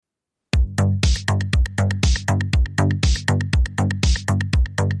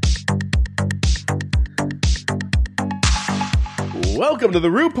Welcome to the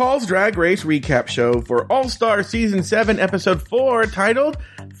RuPaul's Drag Race recap show for All-Star Season 7, Episode 4, titled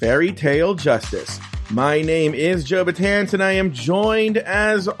Fairytale Justice. My name is Joe Batance, and I am joined,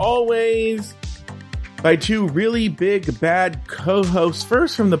 as always, by two really big, bad co-hosts.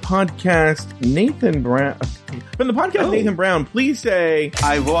 First, from the podcast, Nathan Brown. Nathan Brown, please say...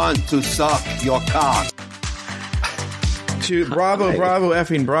 I want to suck your cock. To bravo,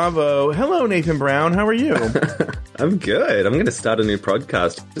 effing bravo. Hello, Nathan Brown. How are you? I'm good. I'm going to start a new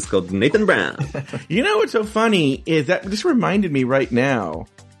podcast. It's called Nathan Brown. You know what's so funny is that this reminded me right now,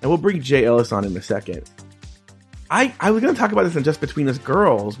 and we'll bring Jay Ellis on in a second. I was going to talk about this in Just Between Us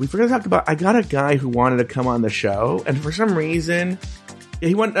Girls. We forgot to talk about, I got a guy who wanted to come on the show, and for some reason,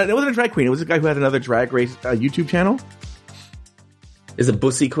 it wasn't a drag queen. It was a guy who had another drag race YouTube channel. Is it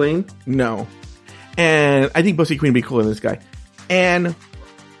Bussy Queen? No. And I think Bussy Queen would be cooler than this guy. And,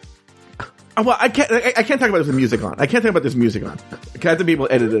 well, I can't talk about this with music on. I can't talk about this music on. I have to be able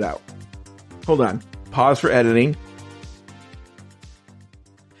to edit it out. Hold on. Pause for editing.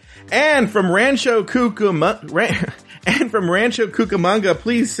 And from Rancho Cucamonga,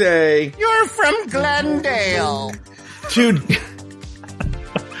 please say... You're from Glendale.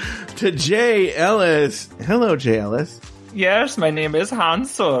 To Jay Ellis. Hello, Jay Ellis. Yes, my name is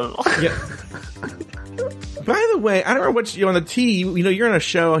Hansel. Yeah. By the way, I don't know what on the T. You know, you're on a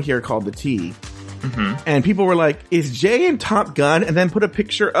show here called The T, and people were like, "Is Jay in Top Gun?" And then put a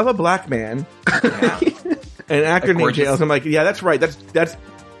picture of a black man, an actor named Jay Ellis. I'm like, yeah, that's right. That's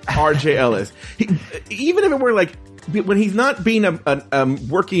R.J. Ellis. Even if it were like when he's not being a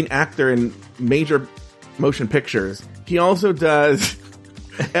working actor in major motion pictures, he also does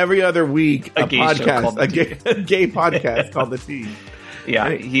every other week a gay podcast called The T.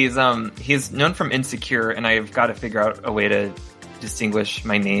 Yeah, he's known from Insecure, and I've got to figure out a way to distinguish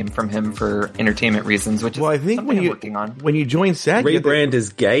my name from him for entertainment reasons, which is I think something I'm working on. When you join SAG, rebrand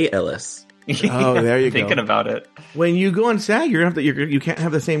is Gay Ellis. Oh, there you go. Thinking about it. When you go on SAG, you can't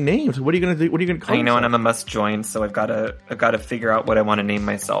have the same name. So what are you going to do? What are you going to call? I know, and I'm a must join, so I've got to figure out what I want to name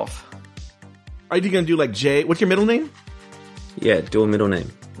myself. Are you going to do like Jay? What's your middle name? Yeah, do a middle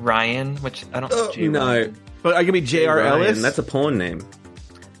name. Ryan, which I don't know. No. But I could be J.R. Ellis. That's a porn name.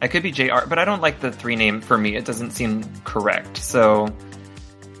 I could be J.R., but I don't like the 3 name for me. It doesn't seem correct. So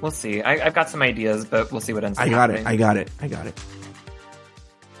we'll see. I've got some ideas, but we'll see what ends up happening. I got it.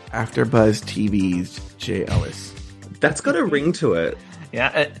 AfterBuzz TV's J. Ellis. That's got a ring to it.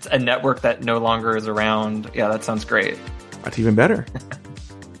 Yeah, it's a network that no longer is around. Yeah, that sounds great. That's even better.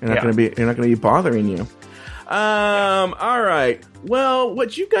 You're not going to be bothering you. All right. Well,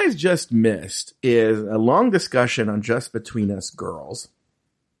 what you guys just missed is a long discussion on Just Between Us Girls,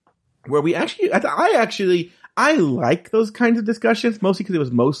 where we I like those kinds of discussions, mostly because it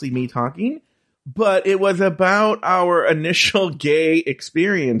was mostly me talking, but it was about our initial gay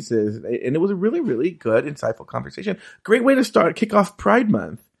experiences, and it was a really, really good, insightful conversation. Great way to kick off Pride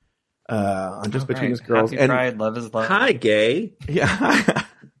Month on Just Between Us Girls. Happy Pride, love is love. Hi, gay. Yeah.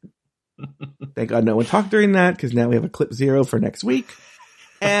 Thank God no one talked during that, because now we have a clip 0 for next week.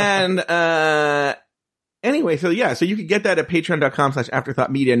 And anyway, so you can get that at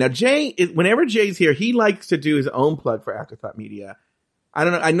patreon.com/afterthoughtmedia. Now, whenever Jay's here, he likes to do his own plug for Afterthought Media. I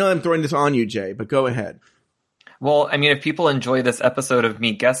don't know. I know I'm throwing this on you, Jay, but go ahead. Well, I mean, if people enjoy this episode of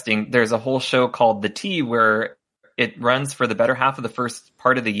me guesting, there's a whole show called The Tea where it runs for the better half of the first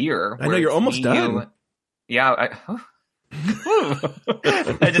part of the year. I know you're almost done.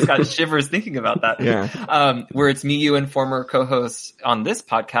 I just got shivers thinking about that. Yeah. Where it's me, you, and former co-host on this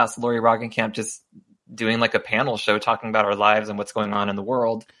podcast, Lori Roggenkamp, just doing like a panel show talking about our lives and what's going on in the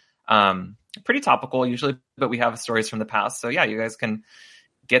world. Pretty topical usually, but we have stories from the past. So yeah, you guys can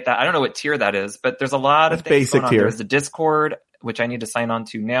get that. I don't know what tier that is, but there's a lot of things going on. There's the Discord, which I need to sign on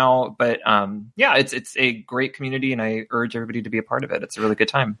to now. But it's a great community, and I urge everybody to be a part of it. It's a really good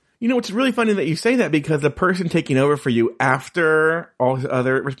time. You know, it's really funny that you say that, because the person taking over for you after all his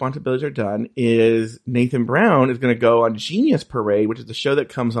other responsibilities are done is Nathan Brown is going to go on Genius Parade, which is the show that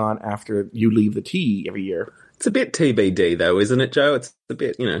comes on after you leave the T every year. It's a bit TBD though, isn't it, Joe? It's a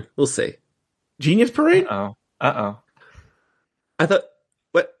bit, we'll see. Genius Parade? Uh-oh. I thought,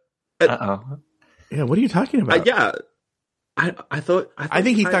 what? Uh-oh. Yeah, what are you talking about? I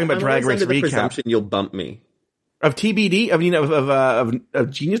think he's talking about Drag Race Recap. Presumption you'll bump me. Of TBD? Of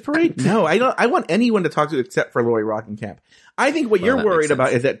Genius Parade? No, I don't. I want anyone to talk to except for Lori Rockenkamp. I think what you're worried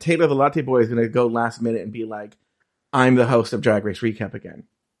about is that Taylor the Latte Boy is going to go last minute and be like, I'm the host of Drag Race Recap again.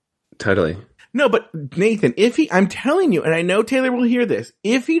 Totally. No, but Nathan, I'm telling you, and I know Taylor will hear this,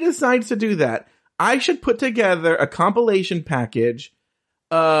 if he decides to do that, I should put together a compilation package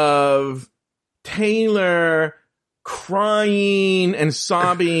of Taylor crying and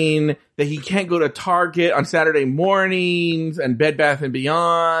sobbing that he can't go to Target on Saturday mornings and Bed Bath and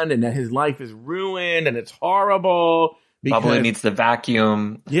Beyond, and that his life is ruined and it's horrible. Babalu needs the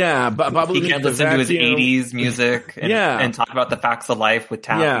vacuum. Yeah, Babalu he can't listen to his 80s music and talk about the facts of life with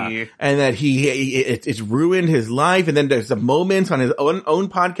Taffy. Yeah, and that it's ruined his life. And then there's the moments on his own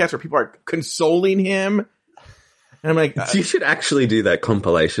podcast where people are consoling him. And I'm like, you should actually do that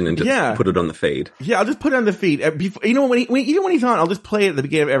compilation and just put it on the feed. Yeah, I'll just put it on the feed. You know, even when he's on, I'll just play it at the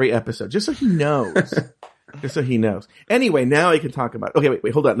beginning of every episode, just so he knows. Just so he knows. Anyway, now I can talk about it. Okay,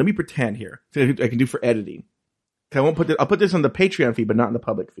 wait, hold on. Let me pretend here. So I can do for editing. I won't I'll put this on the Patreon feed, but not in the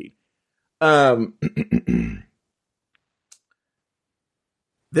public feed.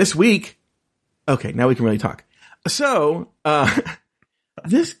 This week. Okay, now we can really talk. So,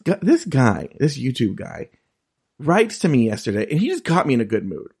 this YouTube guy writes to me yesterday, and he just got me in a good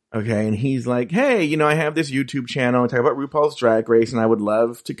mood. Okay, and he's like, "Hey, you know, I have this YouTube channel. I talk about RuPaul's Drag Race, and I would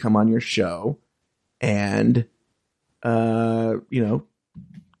love to come on your show and, you know,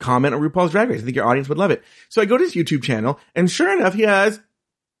 comment on RuPaul's Drag Race. I think your audience would love it." So I go to his YouTube channel, and sure enough, he has.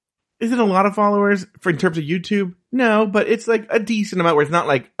 Is it a lot of followers in terms of YouTube? No, but it's like a decent amount where it's not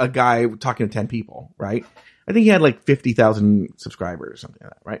like a guy talking to 10 people, right? I think he had like 50,000 subscribers or something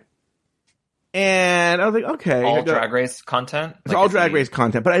like that, right? And I was like, okay. All Drag Race content? It's all Drag Race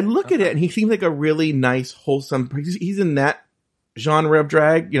content. But I look at it and he seems like a really nice, wholesome, he's in that genre of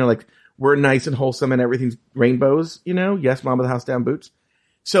drag, you know, like we're nice and wholesome and everything's rainbows, you know? Yes, Mom with the House Down Boots.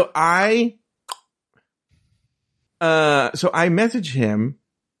 So I message him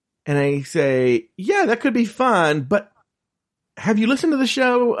and I say, yeah, that could be fun, but have you listened to the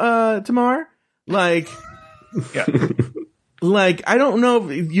show, Tamar? Like, yeah. Like, I don't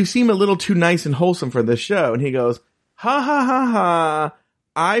know if you seem a little too nice and wholesome for this show. And he goes, ha ha ha ha.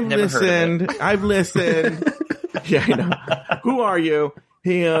 I've listened. Yeah, I know. Who are you?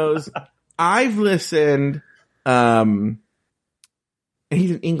 He goes, I've listened. And he's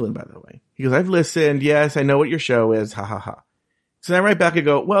in England, by the way. He goes, I've listened. Yes, I know what your show is. Ha ha ha. So I write back and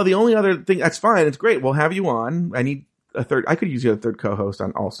go, well, the only other thing, that's fine. It's great. We'll have you on. I need a third. I could use you as a third co-host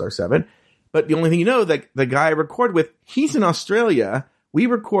on All Star 7. But the only thing you know, like the guy I record with, he's in Australia. We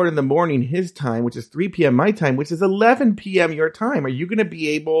record in the morning his time, which is 3 p.m. my time, which is 11 p.m. your time. Are you going to be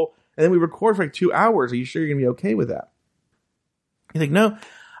able? And then we record for like 2 hours. Are you sure you're going to be okay with that? He's like, no,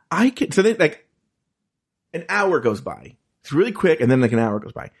 I can. So then like an hour goes by. It's really quick. And then like an hour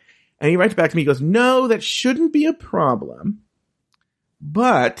goes by. And he writes back to me. He goes, no, that shouldn't be a problem.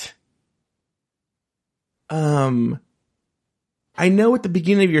 But, I know at the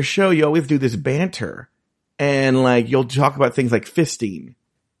beginning of your show, you always do this banter and like, you'll talk about things like fisting.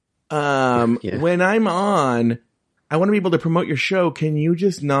 When I'm on, I want to be able to promote your show. Can you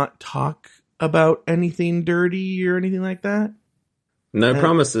just not talk about anything dirty or anything like that? No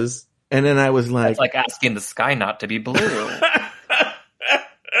promises. And then I was like, it's like asking the sky not to be blue.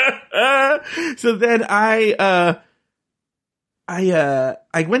 So then I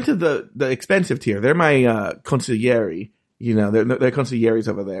went to the expensive tier. They're my, consigliere. You know, they're consiglieres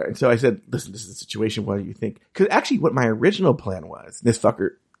over there. And so I said, listen, this is the situation. What do you think? Because actually what my original plan was, this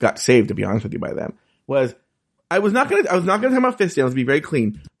fucker got saved, to be honest with you, by them, was I was not going to talk about fisting. I was to be very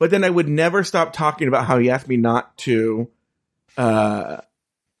clean. But then I would never stop talking about how he asked me not to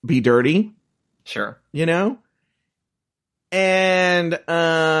be dirty. Sure. You know? And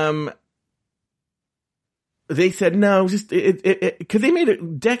they said no, just because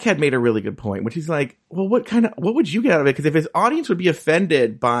Deck had made a really good point, which is like, well, what would you get out of it? Because if his audience would be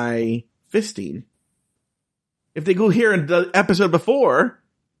offended by fisting, if they go here in the episode before,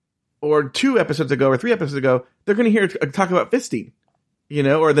 or 2 episodes ago, or 3 episodes ago, they're going to hear talk about fisting, you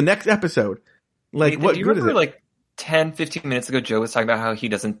know, or the next episode. Like, Nathan, what do you good is remember, it? like 10, 15 minutes ago, Joe was talking about how he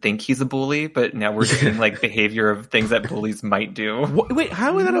doesn't think he's a bully, but now we're seeing like behavior of things that bullies might do. Wait,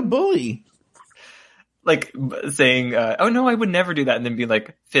 how is that a bully? Like saying, oh no, I would never do that. And then be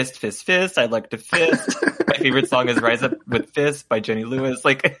like, fist, fist, fist. I like to fist. My favorite song is Rise Up with Fist by Jenny Lewis.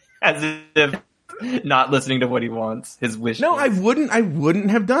 Like, as if not listening to what he wants, his wishes. No, I wouldn't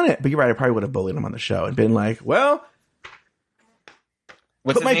have done it. But you're right. I probably would have bullied him on the show and been like, well,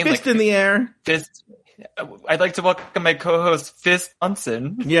 put my fist in the air. Fist. I'd like to welcome my co-host, Fist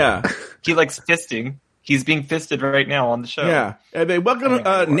Munson. Yeah. He likes fisting. He's being fisted right now on the show. Yeah. And they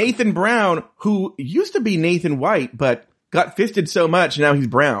welcome Nathan Brown, who used to be Nathan White, but got fisted so much, now he's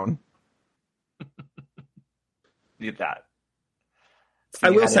brown. Need that. I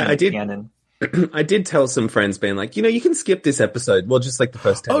will say, I did tell some friends being like, you know, you can skip this episode. Well, just like the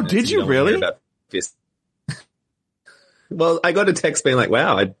first 10 minutes. Oh, did you really? Well, I got a text being like,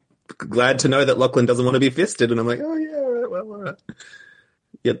 wow, glad to know that Lachlan doesn't want to be fisted. And I'm like, oh, yeah, all right.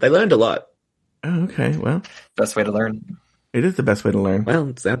 Yeah, they learned a lot. Oh, okay, well. Best way to learn. It is the best way to learn. Well,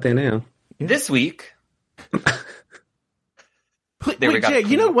 it's out there now. Yeah. This week. Wait, Jay,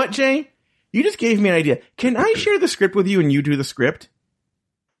 you know what, Jay? You just gave me an idea. Can I share the script with you and you do the script?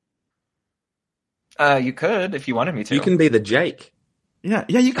 You could if you wanted me to. You can be the Jake. Yeah,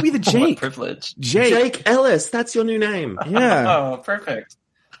 you can be the Jake. What privilege. Jake Ellis, that's your new name. Yeah. Oh, perfect.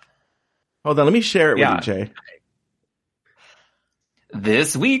 Hold on, let me share it with you, Jay.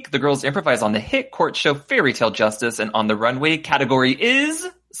 This week, the girls improvise on the hit court show Fairytale Justice, and on the runway category is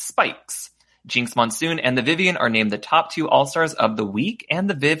Spikes. Jinx Monsoon and the Vivian are named the top 2 All-Stars of the week, and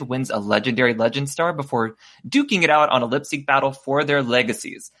the Viv wins a legendary Legend Star before duking it out on a lip-sync battle for their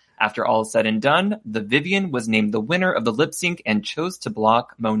legacies. After all is said and done, the Vivian was named the winner of the lip-sync and chose to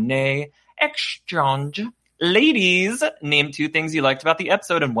block Monet Exchange. Ladies, name 2 things you liked about the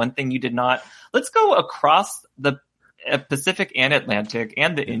episode and 1 thing you did not. Let's go across the Pacific and Atlantic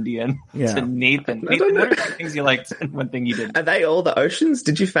and the Indian to Nathan. Nathan, what are 2 things you liked and 1 thing you didn't? Are they all the oceans?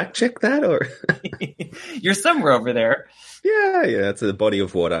 Did you fact check that? Or You're somewhere over there. Yeah, it's a body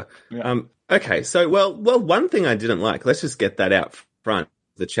of water. Yeah. Okay, so well, 1 thing I didn't like, let's just get that out front.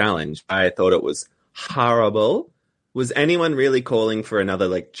 The challenge, I thought it was horrible. Was anyone really calling for another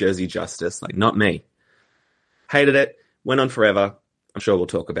like Jersey Justice? Like, not me. Hated it. Went on forever. I'm sure we'll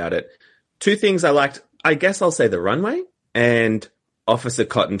talk about it. 2 things I liked. I guess I'll say the runway and Officer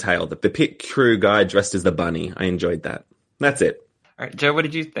Cottontail, the pit crew guy dressed as the bunny. I enjoyed that. That's it. All right, Joe, what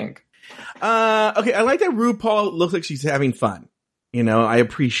did you think? Okay, I like that RuPaul looks like she's having fun. You know, I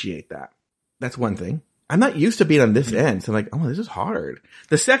appreciate that. That's 1 thing. I'm not used to being on this end, so I'm like, oh, this is hard.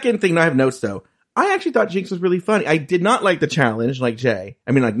 The second thing, I have notes though. I actually thought Jinx was really funny. I did not like the challenge, like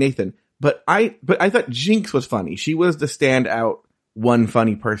Nathan, but I thought Jinx was funny. She was the standout 1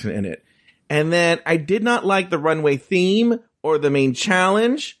 funny person in it. And then I did not like the runway theme or the main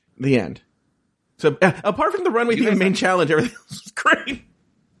challenge. The end. So apart from the runway theme and main challenge, everything else was great.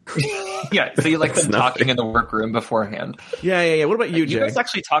 Yeah, so you like them talking in the workroom beforehand. Yeah. What about you, Jay? You guys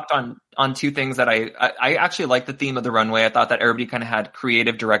actually talked on 2 things that I actually liked the theme of the runway. I thought that everybody kind of had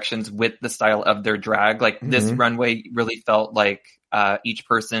creative directions with the style of their drag. Like this runway really felt like each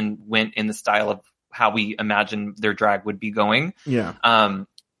person went in the style of how we imagined their drag would be going. Yeah.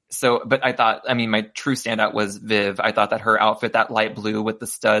 But I thought, my true standout was Viv. I thought that her outfit, that light blue with the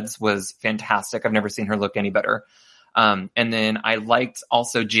studs, was fantastic. I've never seen her look any better. And then I liked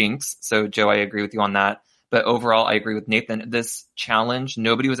also Jinx. So Joe, I agree with you on that. But overall, I agree with Nathan. This challenge,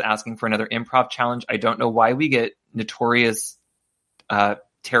 nobody was asking for another improv challenge. I don't know why we get notorious,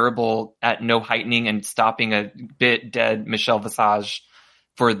 terrible at no heightening and stopping a bit dead Michelle Visage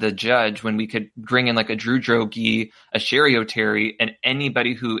for the judge when we could bring in like a Drew Droege, a Sherry O'Terry, and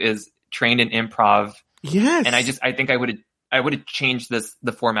anybody who is trained in improv. Yes. And I think I would have changed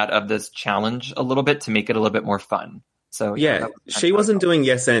the format of this challenge a little bit to make it a little bit more fun. So she wasn't doing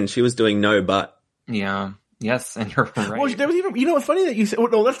yes and, she was doing no but. Yeah. Yes, and you're right. Well, there was even, it's funny that you said,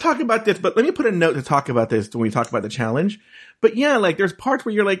 well, let's talk about this, but let me put a note to talk about this when we talk about the challenge. But yeah, like there's parts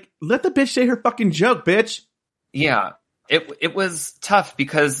where you're like, let the bitch say her fucking joke, bitch. Yeah. It was tough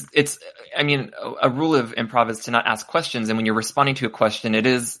because a rule of improv is to not ask questions. And when you're responding to a question,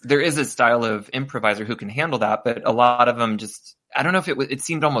 there is a style of improviser who can handle that. But a lot of them just, I don't know if it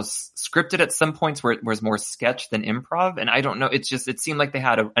seemed almost scripted at some points where it was more sketch than improv. And I don't know. It seemed like they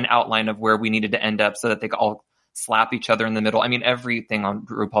had an outline of where we needed to end up so that they could all slap each other in the middle. Everything on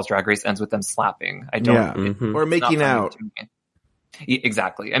RuPaul's Drag Race ends with them slapping. Or making out.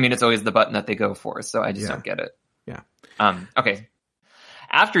 Exactly. It's always the button that they go for. So I just don't get it. Yeah. Okay.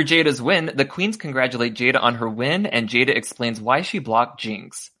 After Jada's win, the queens congratulate Jada on her win, and Jada explains why she blocked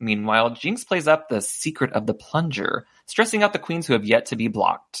Jinx. Meanwhile, Jinx plays up the secret of the plunger, stressing out the queens who have yet to be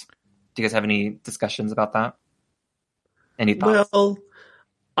blocked. Do you guys have any discussions about that? Any thoughts? Well,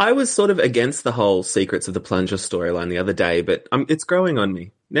 I was sort of against the whole secrets of the plunger storyline the other day, but it's growing on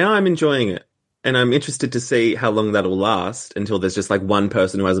me. Now I'm enjoying it. And I'm interested to see how long that'll last until there's just like one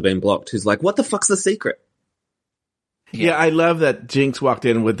person who hasn't been blocked who's like, what the fuck's the secret? Yeah, I love that Jinx walked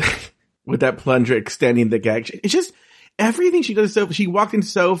in with that plunger extending the gag. It's just everything she does. She walked in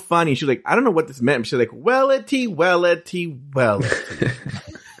so funny. She's like, I don't know what this meant. She's like, wellity.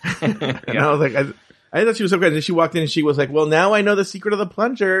 And I was like, I thought she was so great. And she walked in and she was like, well, now I know the secret of the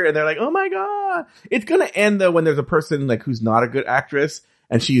plunger. And they're like, oh my God. It's going to end though when there's a person like who's not a good actress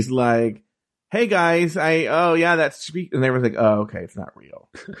and she's like, hey guys, that's sweet. And they were like, oh, okay, it's not real.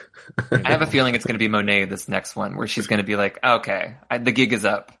 I have a feeling it's going to be Monet, this next one, where she's going to be like, okay, the gig is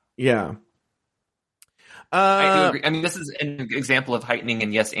up. Yeah. I do agree. I mean, this is an example of heightening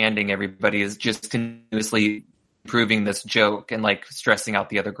and yes-anding. Everybody is just continuously proving this joke and like stressing out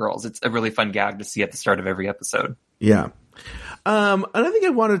the other girls. It's a really fun gag to see at the start of every episode. Yeah. Another thing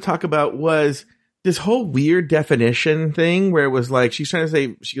I wanted to talk about was this whole weird definition thing where it was like, she's trying to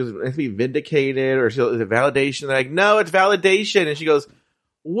say, she goes, it has to be vindicated or is it validation? They're like, no, it's validation. And she goes,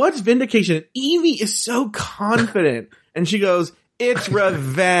 what's vindication? Evie is so confident. And she goes, it's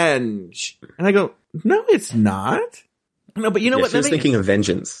revenge. And I go, no, it's not. No, but you know what? She was thinking of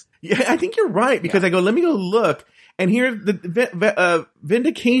vengeance. Yeah, I think you're right because I go, let me go look. And here, the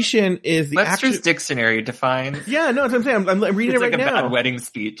vindication is the Webster's dictionary defines. Yeah, no, that's what I'm saying. I'm reading it right now. It's like a bad wedding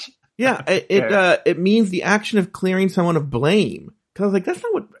speech. Yeah, it means the action of clearing someone of blame. Because I was like, that's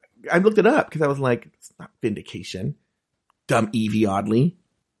not what I looked it up because I was like, it's not vindication. Dumb Evie, oddly.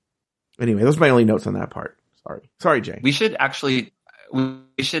 Anyway, those are my only notes on that part. Sorry, Jay. We should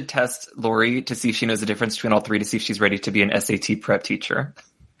test Lori to see if she knows the difference between all three to see if she's ready to be an SAT prep teacher.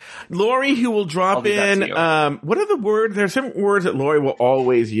 Lori, who will drop in, what are the words? There are some words that Lori will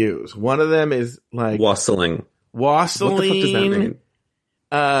always use. One of them is like wassailing. What the fuck does that mean?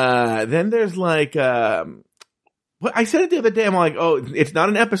 Then there's like, what I said it the other day. I'm like, oh, it's not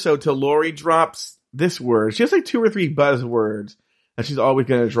an episode till Lori drops this word. She has like 2 or 3 buzzwords that she's always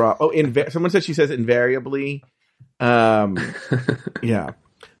going to drop. Oh, someone said she says invariably. Yeah.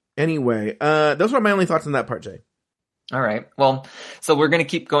 Anyway, those were my only thoughts on that part, Jay. All right. Well, so we're going to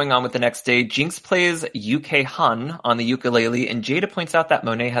keep going on with the next day. Jinx plays UK Hun on the ukulele, and Jada points out that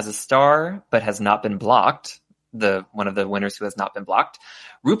Monet has a star, but has not been blocked. One of the winners who has not been blocked.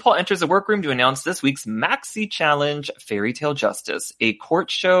 RuPaul enters the workroom to announce this week's Maxi Challenge, Fairytale Justice, a court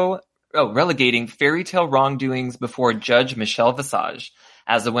show relegating Fairytale wrongdoings before Judge Michelle Visage.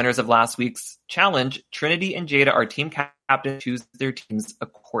 As the winners of last week's challenge, Trinity and Jada are team captains, choose their teams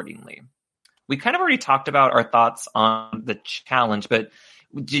accordingly. We kind of already talked about our thoughts on the challenge, but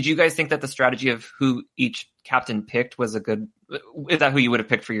did you guys think that the strategy of who each captain picked was is that who you would have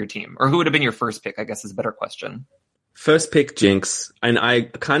picked for your team? Or who would have been your first pick, I guess is a better question. First pick, Jinx. And I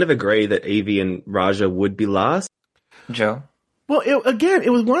kind of agree that Evie and Raja would be last. Joe? Well,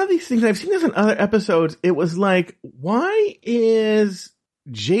 it was one of these things, I've seen this in other episodes. It was like, why is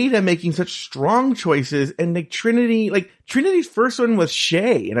Jada making such strong choices and Trinity's first one was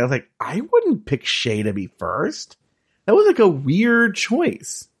Shay. And I was like, I wouldn't pick Shay to be first. That was like a weird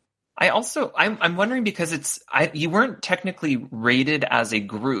choice. I'm wondering because you weren't technically rated as a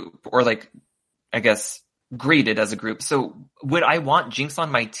group or I guess graded as a group. So would I want Jinx on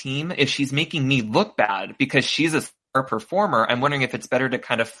my team if she's making me look bad because she's a star performer? I'm wondering if it's better to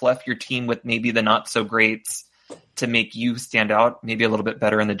kind of fluff your team with maybe the not so greats to make you stand out maybe a little bit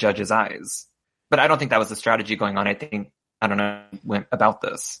better in the judge's eyes. But I don't think that was the strategy going on. I don't know, went about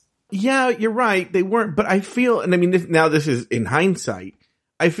this. Yeah, you're right. They weren't, but I feel, and I mean, this is in hindsight,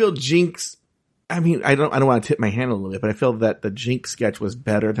 I feel Jinx, I mean, I don't want to tip my hand a little bit, but I feel that the Jinx sketch was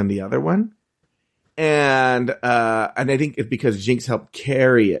better than the other one. And I think it's because Jinx helped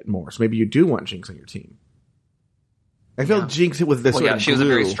carry it more. So maybe you do want Jinx on your team. I feel Jinx with this sort of she was a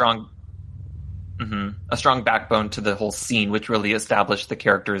very strong, a strong backbone to the whole scene, which really established the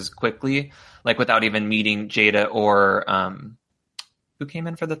characters quickly, without even meeting Jada or who came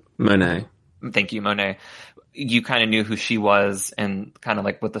in for the Monet. Thank you, Monet. You kind of knew who she was and kind of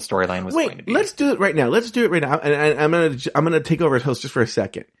what the storyline was going to be. Let's do it right now. And I'm gonna take over as host just for a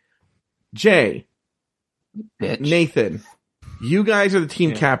second. Jay, bitch. Nathan, you guys are the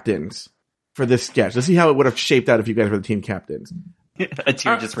team captains for this sketch. Let's see how it would have shaped out if you guys were the team captains. A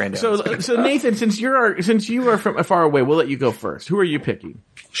tear just ran down. So Nathan, since you are from far away, we'll let you go first. Who are you picking?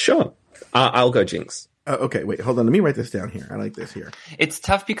 Sure, I'll go Jinx. Okay, wait, hold on. Let me write this down here. I like this here. It's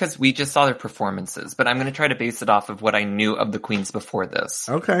tough because we just saw their performances, but I'm going to try to base it off of what I knew of the queens before this.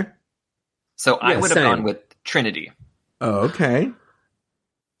 Okay. So I would have gone with Trinity. Oh, okay.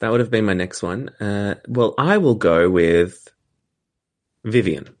 That would have been my next one. Well, I will go with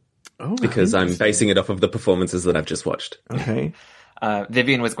Vivian. Oh, because I'm basing it off of the performances that I've just watched. Okay.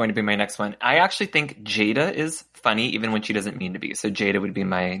 Vivian was going to be my next one. I actually think Jada is funny even when she doesn't mean to be. So Jada would be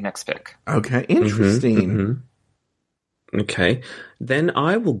my next pick. Okay, interesting. Mm-hmm. Okay. Then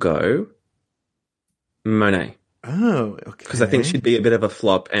I will go Monet. Oh, okay. Because I think she'd be a bit of a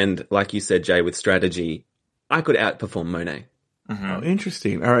flop. And like you said, Jay, with strategy, I could outperform Monet. Mm-hmm. Oh,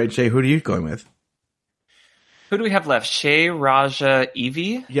 interesting. All right, Jay, who are you going with? Who do we have left? Shay, Raja,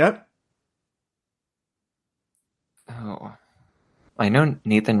 Evie? Yep. Oh. I know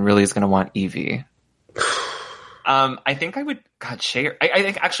Nathan really is going to want Evie. I think I would... God, Shay... I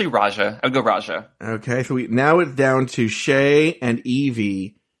think actually Raja. I would go Raja. Okay, so now it's down to Shay and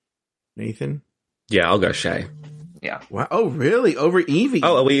Evie. Nathan? Yeah, I'll go Shay. Yeah. Wow. Oh, really? Over Evie?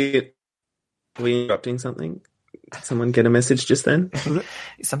 Oh, are we interrupting something? Did someone get a message just then?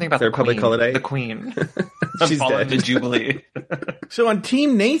 Something about Is there the a public queen. holiday? The queen. She's Following dead. the Jubilee. So on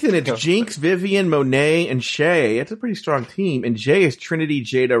Team Nathan, it's Go. Jinx, Vivian, Monet, and Shay. It's a pretty strong team. And Jay is Trinity,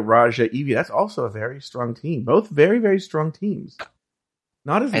 Jada, Raja, Evie. That's also a very strong team. Both very, very strong teams.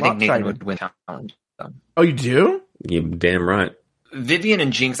 Not as I think Nathan lopsided. would win challenge. So. Oh, you do? You're damn right. Vivian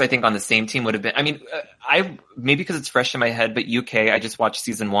and Jinx, I think, on the same team would have been. I mean, I maybe because it's fresh in my head, but UK, I just watched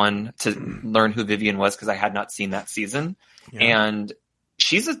season 1 to learn who Vivian was because I had not seen that season, and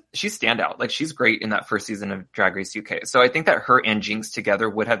she's standout. Like she's great in that first season of Drag Race UK. So I think that her and Jinx together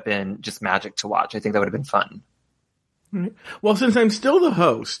would have been just magic to watch. I think that would have been fun. Right. Well, since I'm still the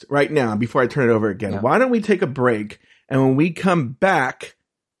host right now, before I turn it over again, why don't we take a break? And when we come back,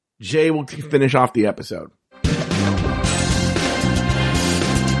 Jay will finish off the episode.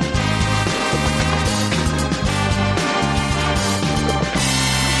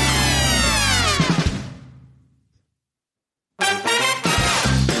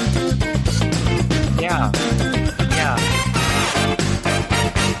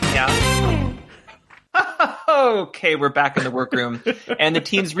 Okay, we're back in the workroom, and the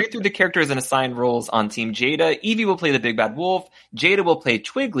teams read through the characters and assign roles on Team Jada. Evie will play the Big Bad Wolf. Jada will play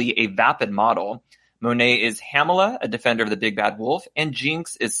Twiggly, a vapid model. Monet is Hamala, a defender of the Big Bad Wolf, and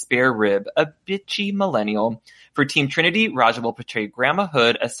Jinx is Spare Rib, a bitchy millennial. For Team Trinity, Raja will portray Grandma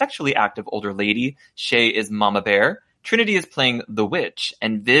Hood, a sexually active older lady. Shay is Mama Bear. Trinity is playing the Witch,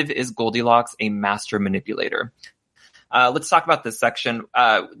 and Viv is Goldilocks, a master manipulator. Let's talk about this section.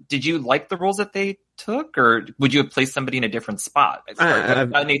 Did you like the roles that they took, or would you have placed somebody in a different spot?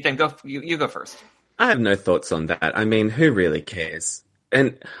 Nathan, go. You go first. I have no thoughts on that. I mean, who really cares?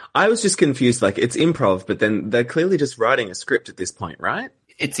 And I was just confused. Like, it's improv, but then they're clearly just writing a script at this point, right?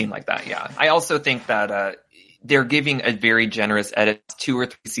 It seemed like that, yeah. I also think that they're giving a very generous edit. 2 or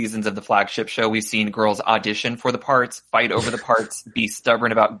 3 seasons of the flagship show, we've seen girls audition for the parts, fight over the parts, be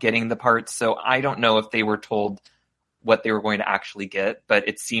stubborn about getting the parts. So I don't know if they were told what they were going to actually get, but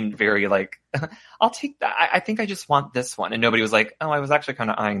it seemed very like, I'll take that. I think I just want this one. And nobody was like, oh, I was actually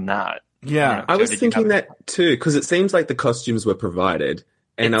kind of eyeing that. Yeah. I was thinking that too, because it seems like the costumes were provided.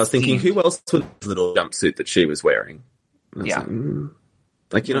 And I was thinking, who else would the little jumpsuit that she was wearing? Yeah.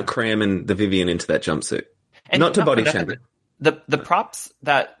 Like, you're not cramming the Vivian into that jumpsuit. And not to body shame. The props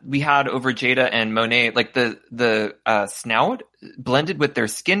that we had over Jada and Monet, like the snout blended with their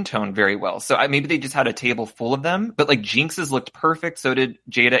skin tone very well. So maybe they just had a table full of them, but like Jinx's looked perfect. So did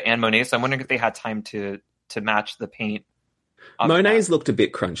Jada and Monet. So I'm wondering if they had time to match the paint. Monet's looked a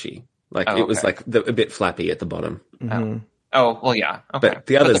bit crunchy. Like it was like a bit flappy at the bottom. Mm-hmm. Oh, well, yeah. Okay. But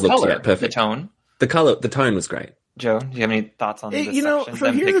the others looked perfect. The tone. The tone was great. Joe, do you have any thoughts on this section?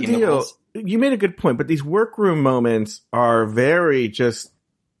 So here's the deal. You made a good point, but these workroom moments are very just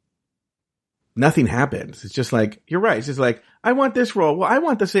nothing happens. It's just like, you're right. It's just like, I want this role. Well, I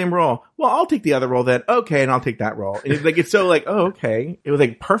want the same role. Well, I'll take the other role then. Okay. And I'll take that role. And it's so like, oh, okay. It was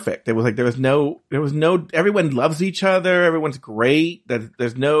like perfect. It was like, there was no, everyone loves each other. Everyone's great.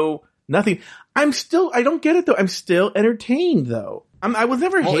 There's nothing. I don't get it though. I'm still entertained though. I was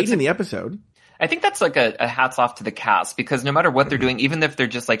never hating the episode. I think that's like a hats off to the cast, because no matter what they're doing, even if they're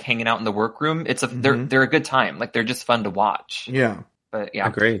just like hanging out in the workroom, they're a good time. Like they're just fun to watch. Yeah. But yeah.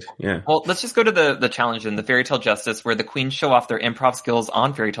 Agreed. Yeah. Well, let's just go to the challenge in the Fairytale Justice, where the queens show off their improv skills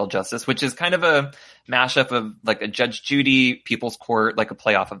on Fairytale Justice, which is kind of a mashup of like a Judge Judy, People's Court, like a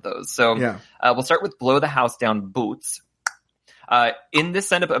playoff of those. So we'll start with Blow the House Down Boots. In this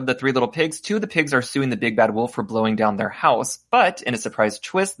send-up of the Three Little Pigs, 2 of the pigs are suing the Big Bad Wolf for blowing down their house. But in a surprise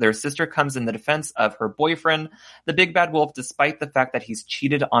twist, their sister comes in the defense of her boyfriend, the Big Bad Wolf, despite the fact that he's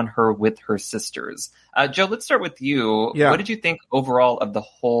cheated on her with her sisters. Joe, let's start with you. Yeah. What did you think overall of the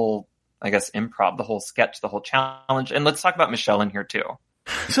whole, I guess, improv, the whole sketch, the whole challenge? And let's talk about Michelle in here too.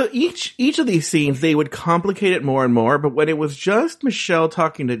 So each of these scenes, they would complicate it more and more, but when it was just Michelle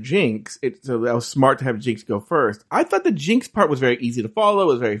talking to Jinx, so that was smart to have Jinx go first. I thought the Jinx part was very easy to follow,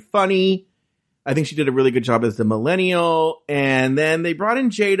 it was very funny. I think she did a really good job as the millennial, and then they brought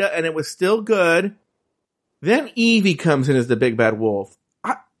in Jada, and it was still good. Then Evie comes in as the Big Bad Wolf.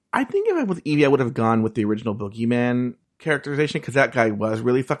 I think if I was Evie, I would have gone with the original Boogeyman characterization, because that guy was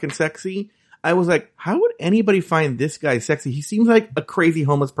really fucking sexy. I was like, how would anybody find this guy sexy? He seems like a crazy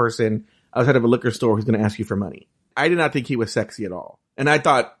homeless person outside of a liquor store who's going to ask you for money. I did not think he was sexy at all. And I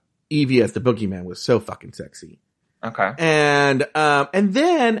thought Evie as the boogeyman was so fucking sexy. Okay. And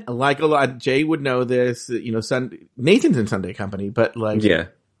then, like a lot, Jay would know this, Nathan's in Sunday Company, but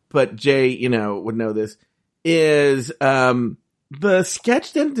Jay, would know this, is, the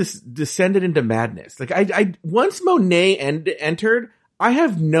sketch then descended into madness. Like I once Monet entered, I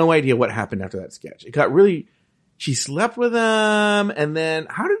have no idea what happened after that sketch. It got really, she slept with him, and then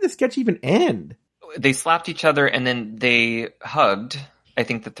how did the sketch even end? They slapped each other and then they hugged. I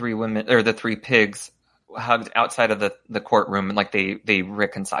think the three pigs hugged outside of the courtroom, and like they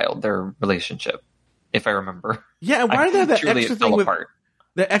reconciled their relationship, if I remember. Yeah, and why did they have that extra thing with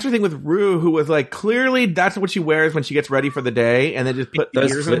the extra thing with Rue, who was like, clearly that's what she wears when she gets ready for the day, and then just put those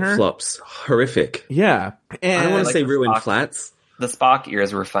ears in her. Flip-flops, horrific. Yeah. And I don't want to like say Rue in Spock, flats. The Spock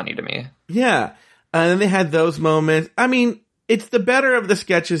ears were funny to me. Yeah. And then they had those moments. I mean, it's the better of the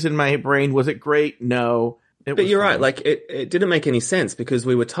sketches in my brain. Was it great? No. But you're right. Like, it didn't make any sense because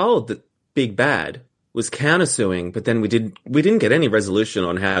we were told that Big Bad was countersuing, but then we didn't get any resolution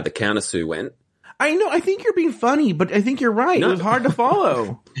on how the countersue went. I know. I think you're being funny, but I think you're right. No. It was hard to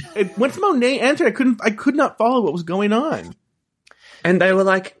follow. Once Monet entered, I could not follow what was going on. And they were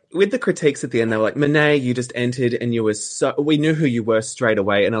like, with the critiques at the end, they were like, Monet, you just entered and we knew who you were straight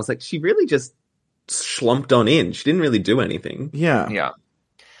away. And I was like, she really just slumped on in. She didn't really do anything. Yeah. Yeah.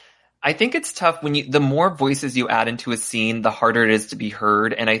 I think it's tough when the more voices you add into a scene, the harder it is to be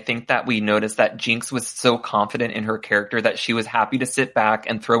heard. And I think that we noticed that Jinx was so confident in her character that she was happy to sit back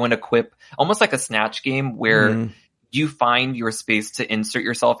and throw in a quip, almost like a snatch game where you find your space to insert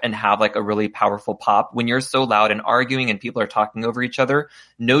yourself and have like a really powerful pop. When you're so loud and arguing and people are talking over each other,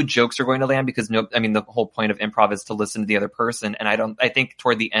 no jokes are going to land because the whole point of improv is to listen to the other person. And I think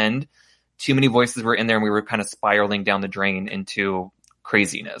toward the end, too many voices were in there and we were kind of spiraling down the drain into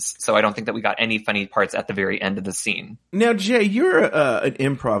craziness. So I don't think that we got any funny parts at the very end of the scene. Now, Jay, you're an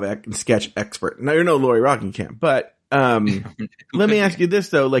improv and sketch expert. Now, you're no Lori Rockingham, but let me ask you this,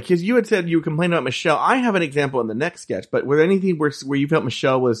 though. Like, because you had said you complained about Michelle. I have an example in the next sketch, but was there anything where you felt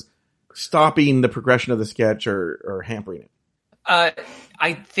Michelle was stopping the progression of the sketch or hampering it?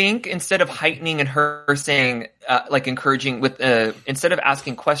 I think instead of heightening and her saying, like encouraging with, instead of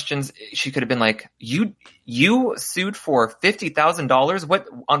asking questions, she could have been like, you sued for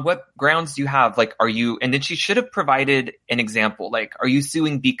 $50,000. On what grounds do you have? Like, are you, and then she should have provided an example. Like, are you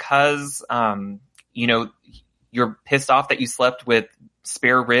suing because, you're pissed off that you slept with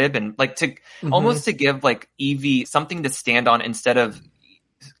spare rib, and like almost to give like Evie something to stand on instead of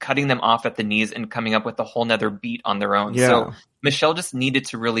cutting them off at the knees and coming up with a whole nother beat on their own. Yeah. So Michelle just needed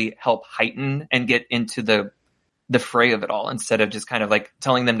to really help heighten and get into the fray of it all instead of just kind of like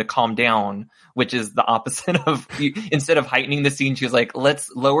telling them to calm down, which is the opposite of instead of heightening the scene, she was like, let's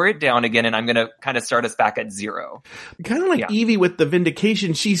lower it down again. And I'm going to kind of start us back at zero. Kind of like Evie with the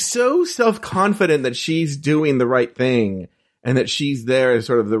vindication. She's so self-confident that she's doing the right thing and that she's there as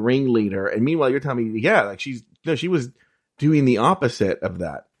sort of the ringleader. And meanwhile, you're telling me, like she was doing the opposite of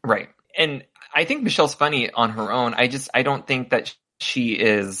that. Right. And I think Michelle's funny on her own. I don't think that she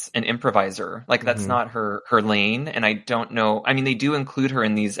is an improviser. Like that's not her lane. And I don't know. I mean, they do include her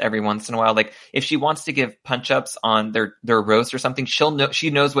in these every once in a while. Like if she wants to give punch ups on their roast or something, she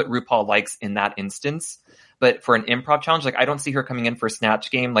knows what RuPaul likes in that instance. But for an improv challenge, like I don't see her coming in for a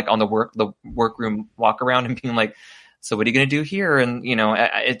snatch game, like on the workroom walk around and being like, so what are you going to do here? And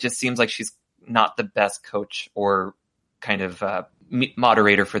it just seems like she's not the best coach or kind of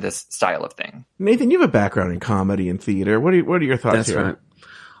moderator for this style of thing. Nathan, you have a background in comedy and theater. What are your thoughts here? That's right.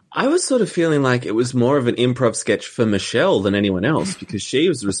 I was sort of feeling like it was more of an improv sketch for Michelle than anyone else because she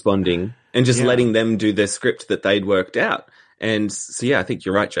was responding and just letting them do their script that they'd worked out. And so, I think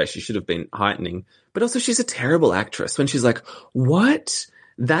you're right, Jay. She should have been heightening. But also she's a terrible actress when she's like, what?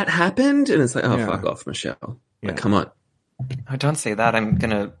 That happened? And it's like, fuck off, Michelle. Like, come on. Oh, don't say that. I'm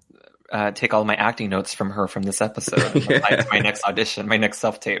going to take all my acting notes from her from this episode and apply it to my next audition, my next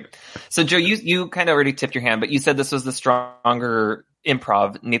self-tape. So Joe, you kind of already tipped your hand, but you said this was the stronger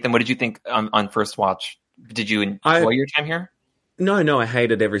improv. Nathan, what did you think on first watch? Did you enjoy your time here? No, I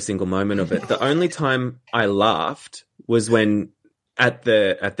hated every single moment of it. The only time I laughed was when at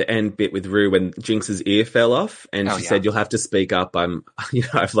the end bit with Rue when Jinx's ear fell off and she said, "You'll have to speak up.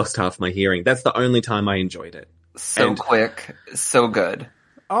 I've lost half my hearing." That's the only time I enjoyed it. So quick, so good.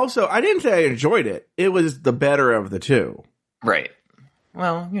 Also, I didn't say I enjoyed it. It was the better of the two. Right.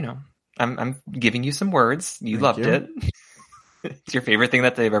 Well, I'm giving you some words. You loved it. It's your favorite thing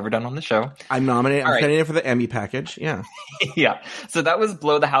that they've ever done on the show. I'm sending it for the Emmy package. Yeah. Yeah. So that was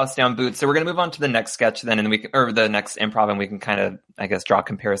Blow the House Down Boots. So we're going to move on to the next sketch then, or the next improv, and we can kind of, I guess, draw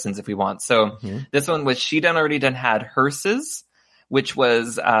comparisons if we want. So this one was She Done Already Done had Hearses, which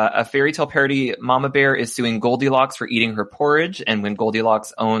was a fairy tale parody. Mama Bear is suing Goldilocks for eating her porridge. And when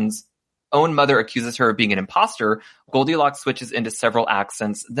Goldilocks' own mother accuses her of being an imposter, Goldilocks switches into several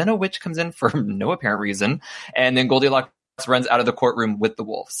accents. Then a witch comes in for no apparent reason. And then Goldilocks runs out of the courtroom with the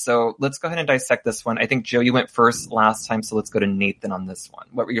wolf. So let's go ahead and dissect this one. I think, Joe, you went first last time, so let's go to Nathan on this one.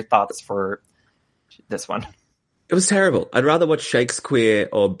 What were your thoughts for this one? It was terrible. I'd rather watch Shakespeare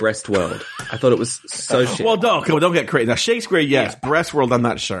or Breast World. I thought it was so shit. Well, don't get crazy. Now, Shakespeare, yes. Yeah. Breast World, I'm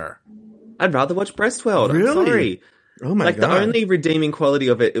not sure. I'd rather watch Breast World. Really? I'm sorry. Oh my God. The only redeeming quality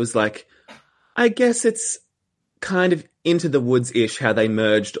of it was like, I guess it's kind of Into the Woods-ish how they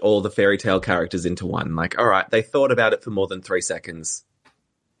merged all the Fairytale characters into one. Like, all right, they thought about it for more than 3 seconds.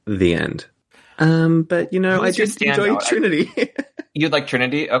 The end. But, you know, I just enjoy Trinity. You'd like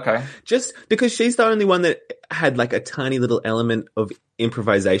Trinity? Okay. Just because she's the only one that had like a tiny little element of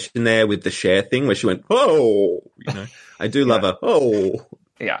improvisation there with the share thing where she went, oh, you know, I do love her. Oh.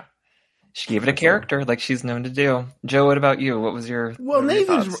 Yeah. She gave it a character like she's known to do. Joe, what about you? What was your... Well,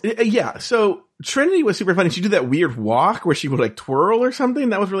 Nathan's... Yeah, so Trinity was super funny. She did that weird walk where she would like twirl or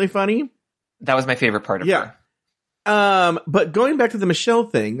something. That was really funny. That was my favorite part of her. But going back to the Michelle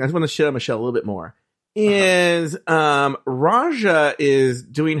thing, I just want to shit on Michelle a little bit more. Is Raja is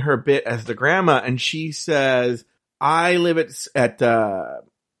doing her bit as the grandma, and she says, "I live at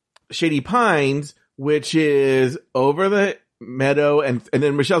Shady Pines, which is over the meadow," and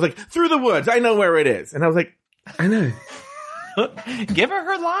then Michelle's like, "Through the woods. I know where it is." And I was like, "I know." Give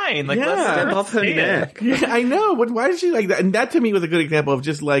her line. Like, let's get off her neck. Yeah, I know. Why did she like that? And that to me was a good example of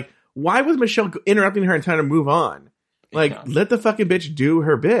just like, why was Michelle interrupting her and trying to move on? Like, let the fucking bitch do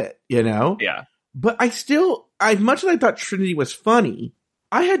her bit, you know? Yeah. But as much as I thought Trinity was funny,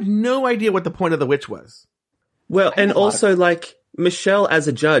 I had no idea what the point of the witch was. Well, and also, like, Michelle as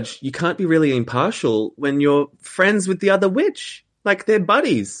a judge, you can't be really impartial when you're friends with the other witch. Like, they're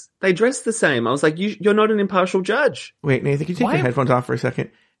buddies. They dress the same. I was like, you're not an impartial judge. Wait, Nathan, can you take your headphones off for a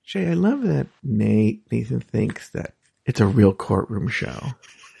second? Shay, I love that Nathan thinks that it's a real courtroom show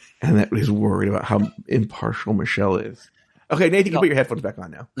and that he's worried about how impartial Michelle is. Okay, Nathan, you can put your headphones back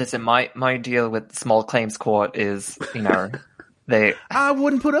on now. Listen, my deal with small claims court is, you know, I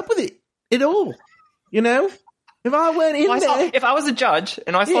wouldn't put up with it at all. You know? If I went in there... If I was a judge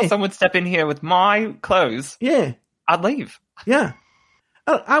and I saw someone step in here with my clothes, I'd leave. Yeah.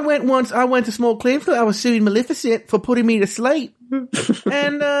 I went to small claims court. I was suing Maleficent for putting me to sleep.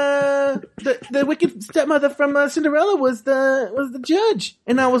 And the wicked stepmother from Cinderella was the judge.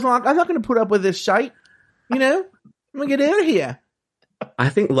 And I was like, I'm not going to put up with this shite. You know? I'm gonna get out of here. I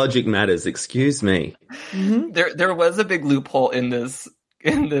think logic matters. Excuse me. Mm-hmm. There was a big loophole in this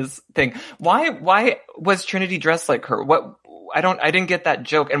thing. Why was Trinity dressed like her? What? I didn't get that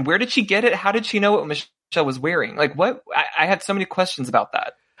joke. And where did she get it? How did she know what Michelle was wearing? Like what? I had so many questions about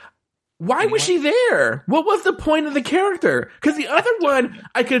that. Why was she there? What was the point of the character? Because the other one,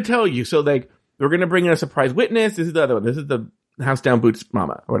 I could tell you. So like, we're gonna bring in a surprise witness. This is the other one. This is the house down boots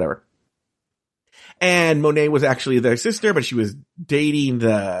mama or whatever. And Monet was actually their sister, but she was dating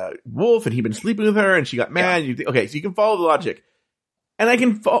the wolf and he'd been sleeping with her and she got mad. Yeah. Okay, so you can follow the logic. And I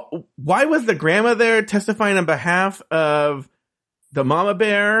can why was the grandma there testifying on behalf of the mama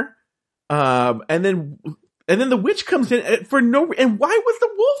bear? And then the witch comes in and why was the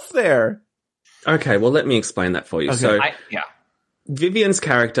wolf there? Okay, well, let me explain that for you. Okay. So, Vivian's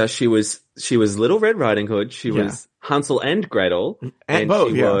character, she was Little Red Riding Hood. She was Hansel and Gretel. And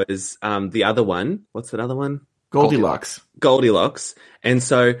both, she was the other one. What's that other one? Goldilocks. And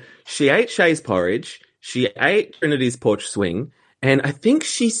so she ate Shay's porridge. She ate Trinity's porch swing. And I think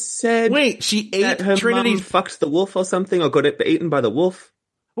she said... Wait, she ate her Trinity's... mum fucked the wolf or something or got eaten by the wolf.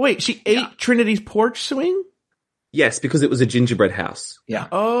 Wait, she ate Trinity's porch swing? Yes, because it was a gingerbread house. Yeah.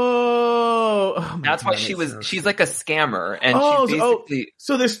 Oh that's why she's like a scammer. And she basically...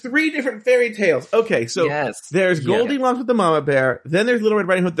 So there's 3 different fairy tales. Okay, so there's Goldilocks with the mama bear. Then there's Little Red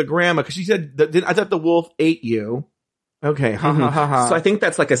Riding Hood with the grandma, because she said, I thought the wolf ate you. Okay, ha ha ha ha. So I think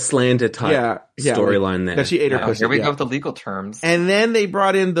that's like a slander type storyline there. That she ate her pussy. Here we go with the legal terms. And then they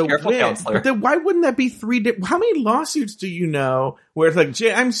brought in the Careful, witch. counselor. But then why wouldn't that be 3 how many lawsuits do you know where it's like,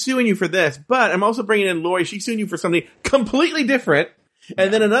 Jay, I'm suing you for this, but I'm also bringing in Lori. She's suing you for something completely different.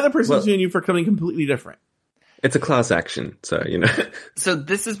 And then another person's suing you for something completely different. It's a class action, so, you know. So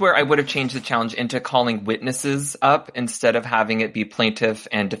this is where I would have changed the challenge into calling witnesses up instead of having it be plaintiff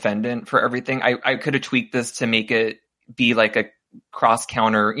and defendant for everything. I could have tweaked this to make it be like a cross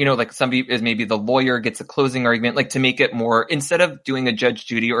counter, you know, like somebody is maybe the lawyer gets a closing argument, like to make it more, instead of doing a Judge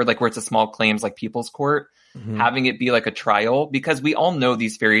Judy or like where it's a small claims like People's Court, having it be like a trial, because we all know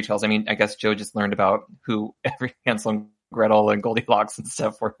these fairy tales. I mean, I guess Joe just learned about who every Hansel and Gretel and Goldilocks and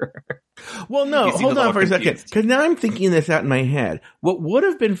stuff were. Well, no, hold on for a second, because now I'm thinking this out in my head. What would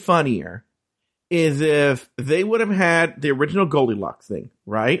have been funnier is if they would have had the original Goldilocks thing,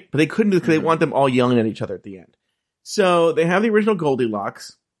 right? But they couldn't do it because they want them all yelling at each other at the end. So they have the original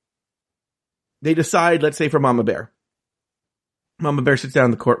Goldilocks. They decide, let's say for Mama Bear. Mama Bear sits down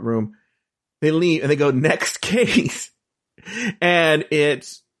in the courtroom. They leave and they go, next case. And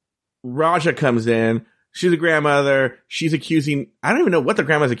it's Raja comes in. She's a grandmother. She's accusing, I don't even know what the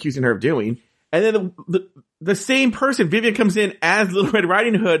grandma's accusing her of doing. And then the same person, Vivian, comes in as Little Red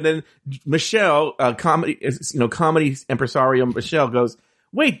Riding Hood. And then Michelle, comedy impresario Michelle goes,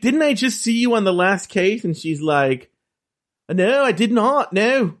 wait, didn't I just see you on the last case? And she's like, no, I did not.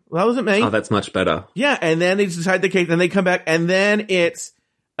 No, that wasn't me. Oh, that's much better. Yeah. And then they decide the case and they come back and then it's,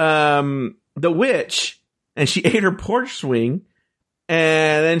 the witch and she ate her porch swing.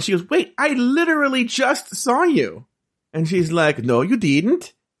 And then she goes, wait, I literally just saw you. And she's like, no, you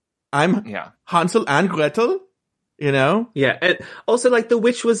didn't. I'm Hansel and Gretel, you know? Yeah. And also, like, the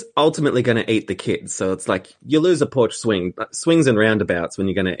witch was ultimately going to eat the kids. So it's like, you lose a porch swing, swings and roundabouts when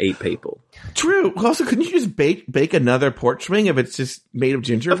you're going to eat people. True. Also, couldn't you just bake another porch swing if it's just made of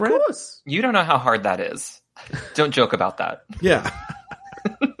gingerbread? Of course. You don't know how hard that is. Don't joke about that. Yeah.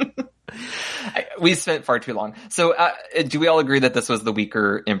 We spent far too long. So do we all agree that this was the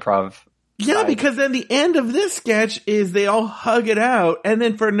weaker improv? Yeah, because then the end of this sketch is they all hug it out, and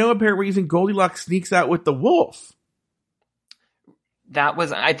then for no apparent reason, Goldilocks sneaks out with the wolf.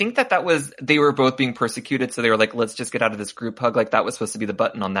 I think that was, they were both being persecuted, so they were like, let's just get out of this group hug. Like, that was supposed to be the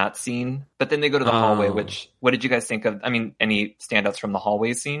button on that scene. But then they go to the hallway, what did you guys think of, any standouts from the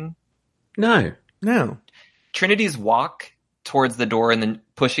hallway scene? No. Trinity's walk towards the door and then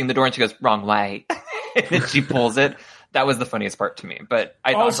pushing the door, and she goes, wrong way. And then she pulls it. That was the funniest part to me. But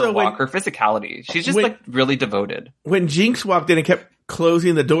I thought also, her walk, her physicality, she's just like really devoted. When Jinx walked in and kept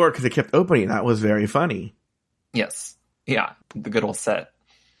closing the door because it kept opening, that was very funny. Yes. Yeah. The good old set.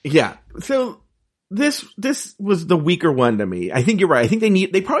 Yeah. So this was the weaker one to me. I think you're right. I think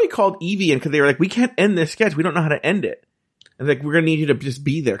they probably called Evie in because they were like, we can't end this sketch. We don't know how to end it. And like, we're going to need you to just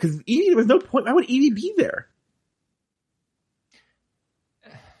be there. Because Evie, there was no point. Why would Evie be there?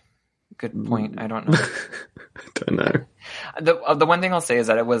 Good point. I don't know. Don't know. The one thing I'll say is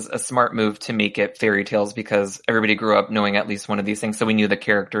that it was a smart move to make it fairy tales because everybody grew up knowing at least one of these things. So we knew the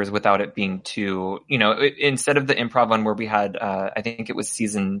characters without it being too, instead of the improv one where we had, I think it was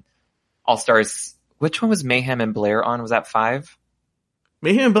season All Stars. Which one was Mayhem and Blair on? Was that 5?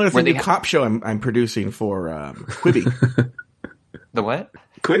 Mayhem and Blair is the new cop show I'm producing for Quibi. The what?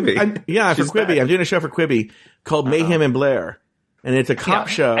 Quibi? For Quibi. Back. I'm doing a show for Quibi called Mayhem and Blair. And it's a cop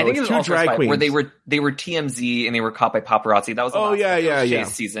show. I think it was 2 drag queens. Where they were TMZ and they were caught by paparazzi. That was the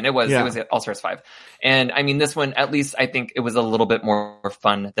last season. It was All Stars 5. And this one, at least I think it was a little bit more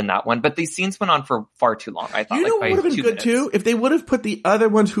fun than that one. But these scenes went on for far too long, I thought. You know what would have been good minutes. too? If they would have put the other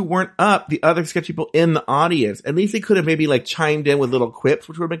ones who weren't up, the other sketch people in the audience. At least they could have maybe like chimed in with little quips,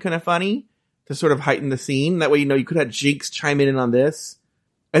 which would have been kind of funny to sort of heighten the scene. That way, you could have Jinx chime in on this.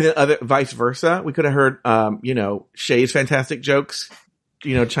 And then vice versa. We could have heard, Shay's fantastic jokes.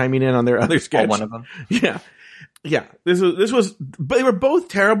 Chiming in on their other sketch. One of them. Yeah. Yeah. This was, but they were both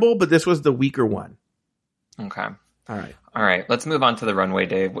terrible, but this was the weaker one. Okay. All right. Let's move on to the runway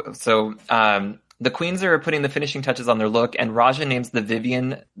day. So, the queens are putting the finishing touches on their look, and Raja names the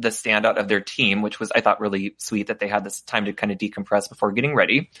Vivian the standout of their team, which was, I thought, really sweet that they had this time to kind of decompress before getting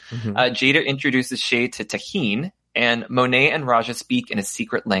ready. Mm-hmm. Jada introduces Shay to Tahine, and Monet and Raja speak in a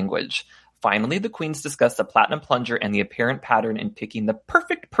secret language. Finally, the queens discuss the platinum plunger and the apparent pattern in picking the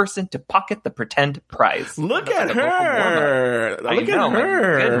perfect person to pocket the pretend prize. Look at her! Look at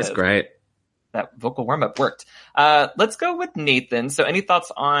her! That's great. That vocal warm-up worked. Let's go with Nathan. So any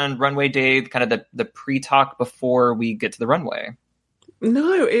thoughts on runway day, kind of the pre-talk before we get to the runway?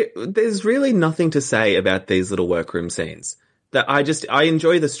 No, there's really nothing to say about these little workroom scenes. That I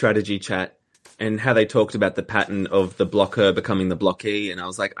enjoy the strategy chat and how they talked about the pattern of the blocker becoming the blockee. And I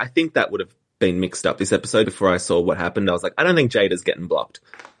was like, I think that would have been mixed up this episode before I saw what happened. I was like, I don't think Jada's getting blocked.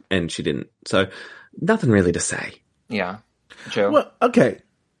 And she didn't. So nothing really to say. Yeah. Joe? Well, okay.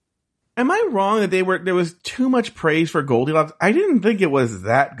 Am I wrong that there was too much praise for Goldilocks? I didn't think it was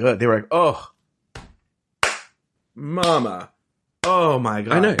that good. They were like, oh, mama. Oh my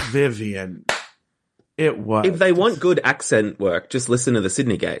God. I know. Vivian. It was. If they want good accent work, just listen to the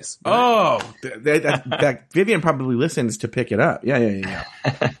Sydney gays. Right? Oh, that Vivian probably listens to pick it up. Yeah.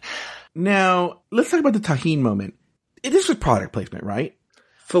 Now, let's talk about the Tahine moment. This was product placement, right?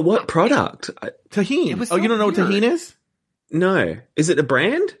 For what product? Tahine. So you don't know what Tahine is? No. Is it a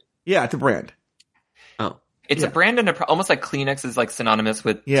brand? Yeah, it's a brand. Oh. It's a brand and almost like Kleenex is like synonymous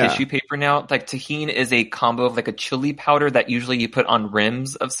with tissue paper now. Like Tajín is a combo of like a chili powder that usually you put on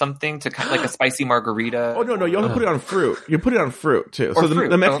rims of something to kind of like a spicy margarita. Oh no, you also put it on fruit. You put it on fruit too. So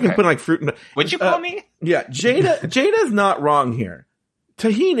the Mexicans put like fruit. What'd you call me? Yeah, Jada's not wrong here.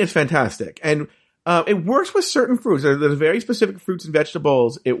 Tajín is fantastic, and it works with certain fruits. There's very specific fruits and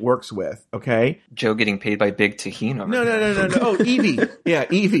vegetables it works with. Okay, Joe getting paid by Big Tajín. No. Oh, Evie. Yeah,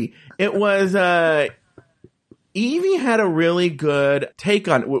 Evie. It was. Evie had a really good take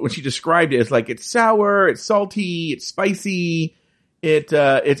on it when she described it. It's like it's sour, it's salty, it's spicy, it's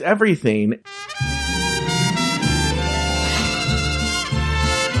everything.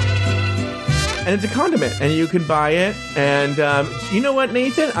 And it's a condiment, and you can buy it. And you know what,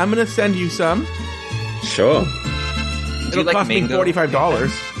 Nathan? I'm going to send you some. Sure. It'll cost me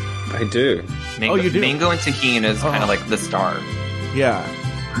 $45. I do. Oh, you do? Mango and Tajín is kind of like the star. Yeah.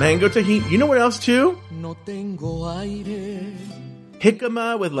 Mango Tajín. You know what else, too?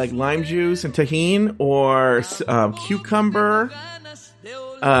 Jicama with like lime juice and Tajín, or cucumber.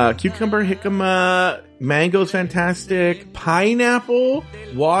 Cucumber, jicama, mango's fantastic. Pineapple,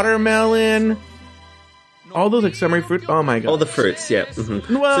 watermelon. All those like summery fruit. Oh my god! All the fruits, yeah.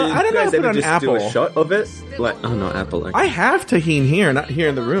 Mm-hmm. Well, so I don't know if it's on apple. Do a shot of it, like not apple. Okay. I have Tajín here, not here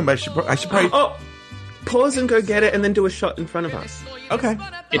in the room. But I should probably. Oh, pause and go get it, and then do a shot in front of us. Okay.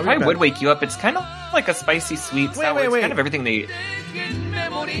 It probably would wake you up. It's kind of like a spicy, sweet, sour. It's kind of everything they eat.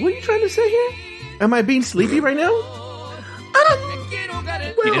 What are you trying to say here? Am I being sleepy right now?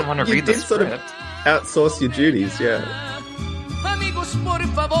 You didn't want to read the script. Sort of outsource your duties, yeah.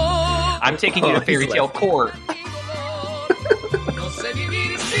 I'm taking you to Fairytale Court.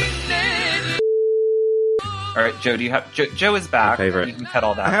 All right, Joe. Do you have Joe is back. My favorite. You can cut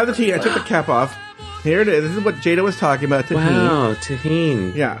all that. I have the tea. I took the cap off. Here it is. This is what Jada was talking about. Tajín. Wow,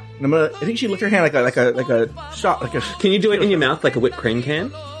 Tajín. Yeah. And I think she licked her hand like a shot. Can you do it in your mouth like a whipped cream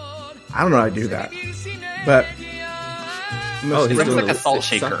can? I don't know how to do that, but. Oh, he's doing like a salt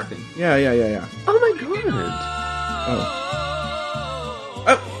shaker. Yeah. Oh my god.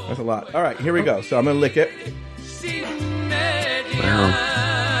 Oh, that's a lot. All right, here we go. So I'm gonna lick it.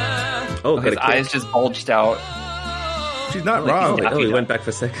 Wow. Oh, his eyes just bulged out. She's not wrong. He went back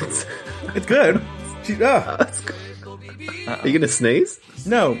for seconds. It's good. That's good. Are you gonna sneeze?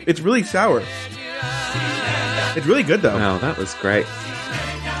 No, it's really sour. It's really good though. Wow, that was great.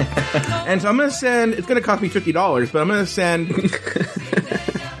 And so I'm gonna send. It's gonna cost me $50, but I'm gonna send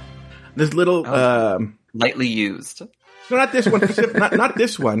this little lightly used. No, not this one. not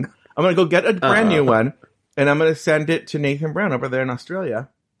this one. I'm gonna go get a brand new one, and I'm gonna send it to Nathan Brown over there in Australia,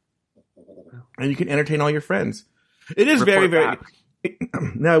 and you can entertain all your friends. It is very.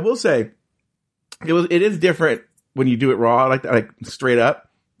 Now I will say, it is different when you do it raw, like straight up.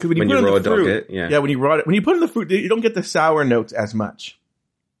 Because when you raw dog it, when you put it in the fruit, you don't get the sour notes as much.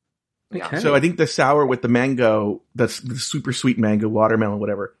 Okay. So I think the sour with the mango, the super sweet mango, watermelon,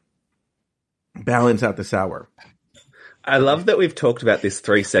 whatever, balance out the sour. I love that we've talked about this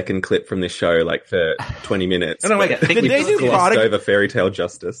 3-second clip from this show like for 20 minutes. And I'm like, did they do glossed over Fairytale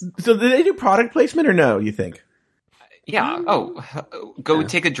justice? So did they do product placement or no, you think? Yeah. Go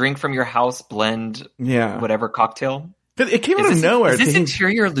take a drink from your house, blend whatever cocktail. It came out of nowhere. Is this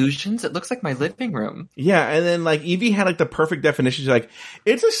Interior Illusions? It looks like my living room. Yeah, and then like Evie had like the perfect definition. She's like,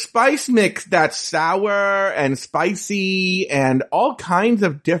 it's a spice mix that's sour and spicy and all kinds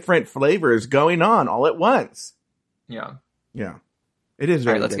of different flavors going on all at once. Yeah. Yeah. It is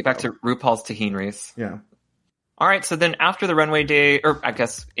very All right, let's get back to RuPaul's Tajín race. Yeah. All right, so then after the runway day, or I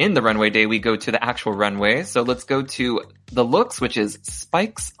guess in the runway day, we go to the actual runway. So let's go to the looks, which is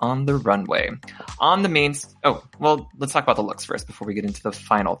spikes on the runway. On the main... let's talk about the looks first before we get into the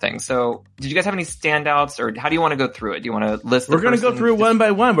final thing. So did you guys have any standouts, or how do you want to go through it? Do you want to list We're going to go through one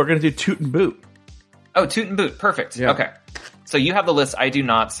by one. We're going to do toot and boot. Oh, toot and boot. Perfect. Yeah. Okay. So you have the list. I do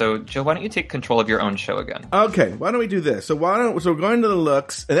not. So Joe, why don't you take control of your own show again? Okay. Why don't we do this? So we're going to the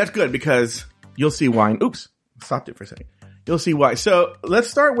looks, and that's good because you'll see why. Oops. Stopped it for a second. You'll see why. So let's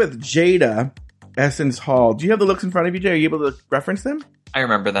start with Jada Essence Hall. Do you have the looks in front of you, Jay? Are you able to reference them? I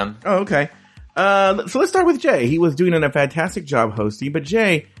remember them. Oh, okay. So let's start with Jay. He was doing a fantastic job hosting. But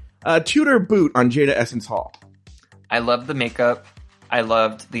Jay, Tudor boot on Jada Essence Hall. I loved the makeup. I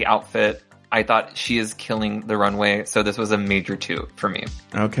loved the outfit. I thought she is killing the runway. So this was a major toot for me.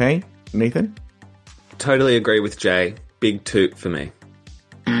 Okay. Nathan? Totally agree with Jay. Big toot for me.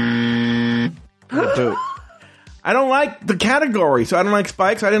 Boot. I don't like the category, so I don't like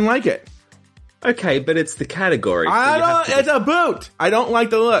spikes. I didn't like it. Okay, but it's the category. It's a boot. I don't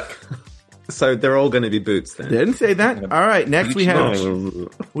like the look. So they're all going to be boots then. Didn't say that. All right, next we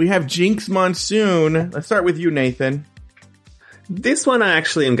have Jinx Monsoon. Let's start with you, Nathan. This one I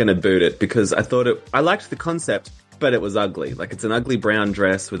actually am going to boot it because I liked the concept, but it was ugly. Like, it's an ugly brown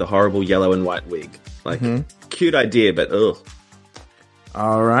dress with a horrible yellow and white wig. Like, cute idea, but ugh.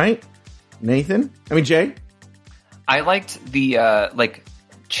 All right. Jay? I liked the,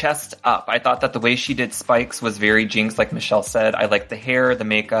 chest up. I thought that the way she did spikes was very Jinx, like Michelle said. I liked the hair, the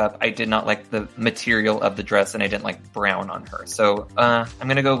makeup. I did not like the material of the dress, and I didn't like brown on her. So, I'm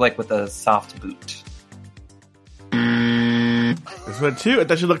going to go, with a soft boot. This was a 2. I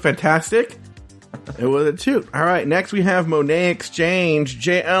thought she looked fantastic. It was a 2. All right, next we have Monet Exchange.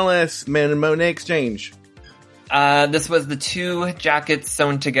 Jay Ellis, Monet Exchange. This was the 2 jackets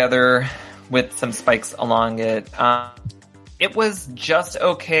sewn together with some spikes along it. It was just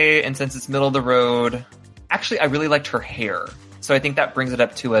okay, and since it's middle of the road, actually, I really liked her hair. So I think that brings it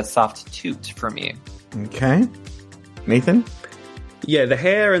up to a soft toot for me. Okay. Nathan? Yeah, the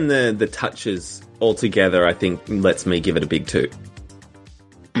hair and the touches all together, I think, lets me give it a big toot.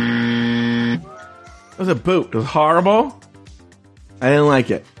 It was a boot. It was horrible. I didn't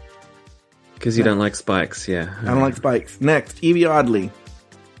like it. Because you don't like spikes, yeah. I don't like spikes. Next, Evie Oddly.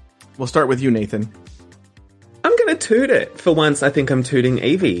 We'll start with you, Nathan. I'm going to toot it. For once, I think I'm tooting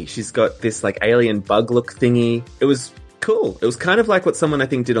Evie. She's got this, alien bug look thingy. It was cool. It was kind of like what someone, I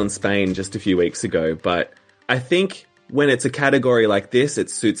think, did on Spain just a few weeks ago. But I think when it's a category like this, it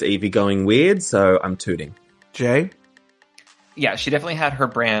suits Evie going weird, so I'm tooting. Jay? Yeah, she definitely had her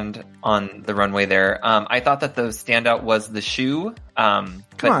brand on the runway there. I thought that the standout was the shoe. But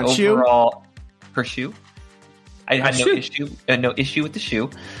overall, her shoe. I had no issue with the shoe,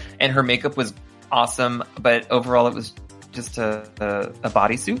 and her makeup was awesome. But overall, it was just a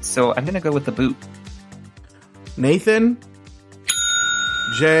bodysuit. So I'm gonna go with the boot. Nathan,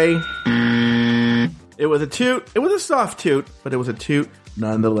 Jay. It was a toot. It was a soft toot, but it was a toot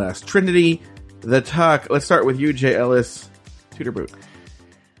nonetheless. Trinity, the tuck. Let's start with you, Jay Ellis. Toot or boot?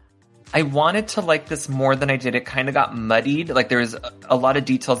 I wanted to like this more than I did. It kind of got muddied. There's a lot of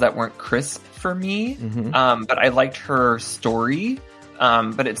details that weren't crisp for me. But I liked her story.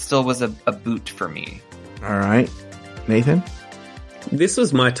 But it still was a boot for me. All right. Nathan? This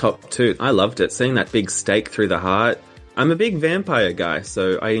was my top toot. I loved it. Seeing that big stake through the heart. I'm a big vampire guy,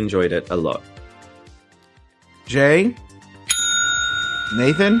 so I enjoyed it a lot. Jay?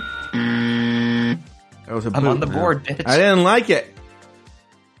 Nathan? That was a boot. I'm on the board, bitch. I didn't like it.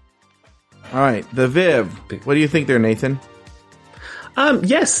 All right, the Viv. What do you think there, Nathan?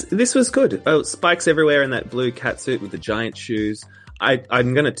 Yes, this was good. Oh, spikes everywhere in that blue catsuit with the giant shoes.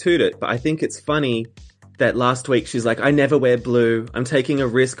 I'm going to toot it, but I think it's funny that last week she's like, I never wear blue. I'm taking a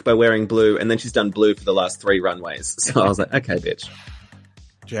risk by wearing blue. And then she's done blue for the last 3 runways. So I was like, okay, bitch.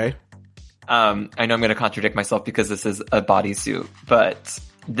 Jay? I know I'm going to contradict myself because this is a bodysuit, but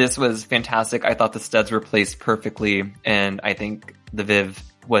this was fantastic. I thought the studs were placed perfectly, and I think the Viv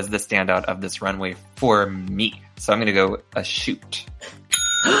was the standout of this runway for me. So I'm going to go a shoot.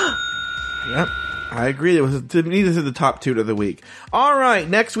 Yep, I agree. To me, this is the top toot of the week. All right,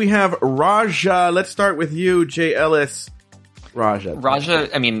 next we have Raja. Let's start with you, Jay Ellis. Raja,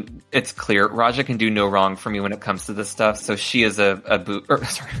 I mean, it's clear. Raja can do no wrong for me when it comes to this stuff. So she is a boot.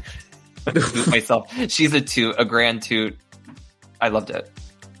 Sorry, boot myself. She's a toot, a grand toot. I loved it.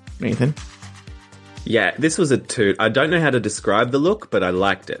 Nathan? Yeah, this was a toot. I don't know how to describe the look, but I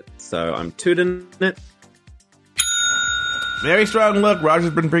liked it. So I'm tooting it. Very strong look.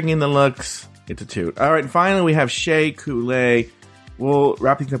 Raja's been bringing the looks. It's a toot. All right, finally we have Shea Coulee. We'll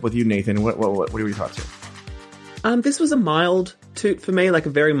wrap things up with you, Nathan. What are your thoughts here? This was a mild toot for me, a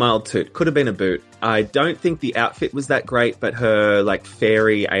very mild toot. Could have been a boot. I don't think the outfit was that great, but her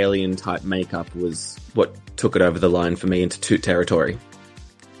fairy alien type makeup was what took it over the line for me into toot territory.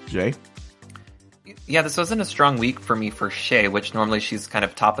 Jay? Yeah, this wasn't a strong week for me for Shea, which normally she's kind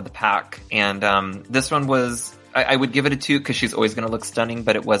of top of the pack. And this one was, I would give it a 2 because she's always going to look stunning,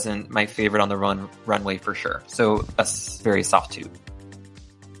 but it wasn't my favorite on the runway for sure. So a very soft 2.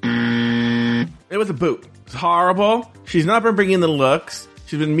 It was a boot. It's horrible. She's not been bringing the looks.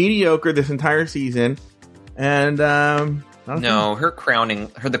 She's been mediocre this entire season. And, no, her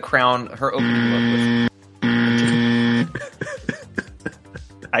opening look was...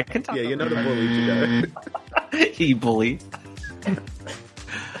 I can talk. Yeah, you're not a bully, you know. You bully.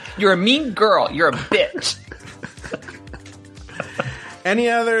 You're a mean girl. You're a bitch. Any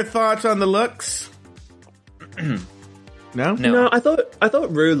other thoughts on the looks? No. No, I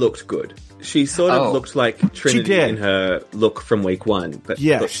thought Rue looked good. She sort of looked like Trinity did. in her look from week 1, but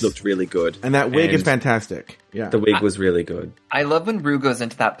she looked really good. And that wig is fantastic. Yeah. The wig was really good. I love when Rue goes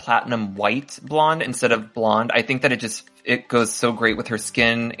into that platinum white blonde instead of blonde. I think that it goes so great with her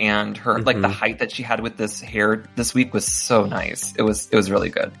skin, and her like the height that she had with this hair this week was so nice. It was really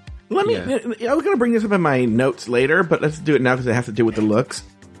good. I was going to bring this up in my notes later, but let's do it now because it has to do with the looks.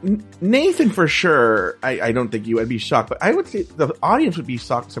 Nathan, for sure, I don't think I'd be shocked, but I would say the audience would be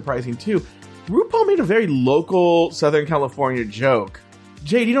surprising too. RuPaul made a very local Southern California joke.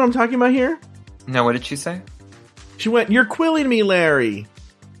 Jay, do you know what I'm talking about here? No, what did she say? She went, "You're quilling me, Larry."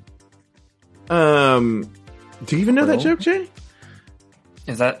 Do you even know that joke, Jay?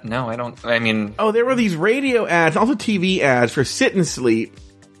 Is that no? I don't. I mean, there were these radio ads, also TV ads for Sit and Sleep,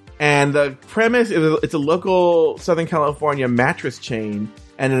 and the premise is it's a local Southern California mattress chain.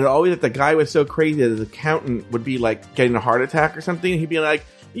 And it always, the guy was so crazy that his accountant would be like getting a heart attack or something. He'd be like,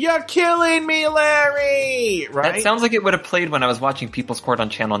 "You're killing me, Larry!" Right? That sounds like it would have played when I was watching People's Court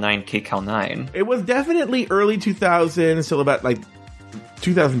on Channel 9, KCAL 9. It was definitely early 2000s, till about like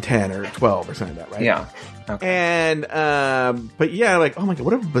 2010 or 12 or something like that, right? Yeah. Okay. And, but yeah, like, oh my God,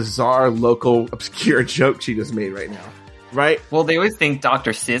 what a bizarre, local, obscure joke she just made right now. Right? Well, they always think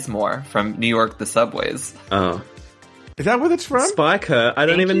Dr. Sizmore from New York, the subways. Oh. Is that where that's from? Spike her. I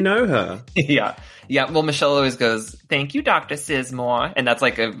don't even know her. Yeah. Yeah. Well, Michelle always goes, "Thank you, Dr. Sizmore." And that's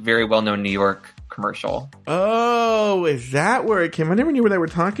like a very well-known New York commercial. Oh, is that where it came? I never knew what they were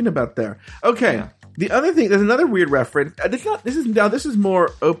talking about there. Okay. Yeah. The other thing, there's another weird reference. This is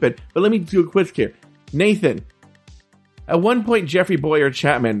more open, but let me do a quiz here. Nathan, at one point, Jeffrey Boyer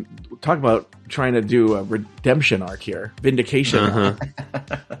Chapman talk about trying to do a redemption arc here, vindication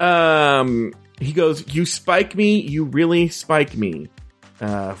arc. He goes, "You spike me, you really spike me."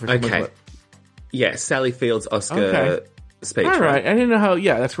 Okay. Yeah, Sally Field's Oscar speech. All right. I didn't know how.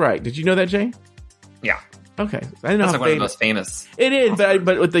 Yeah, that's right. Did you know that, Jay? Yeah. Okay. I didn't know that's how like one of the most famous. It is,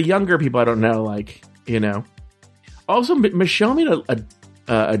 but with the younger people, I don't know. Like, you know. Also, Michelle made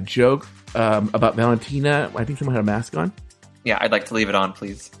a joke about Valentina. I think someone had a mask on. Yeah, I'd like to leave it on,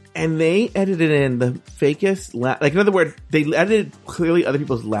 please. And they edited in the fakest like, in other words, they edited clearly other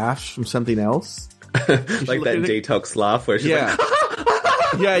people's laughs from something else. Like that detox laugh where she's like,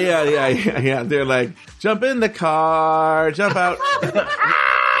 yeah. They're like, "Jump in the car, jump out."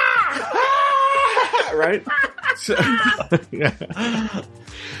 Right? So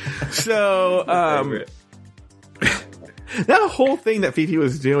that whole thing that Fifi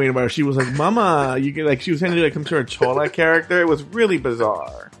was doing where she was like, "Mama," you can like, she was trying to do like some sort of Chola character. It was really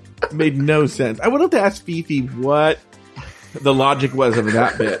bizarre. It made no sense. I would have to ask Fifi what the logic was of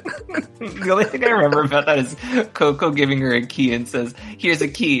that bit. The only thing I remember about that is Coco giving her a key and says, "Here's a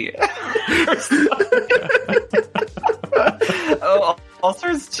key." Oh, All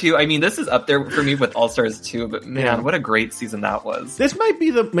Stars 2. I mean, this is up there for me with All Stars 2, but man, what a great season that was. This might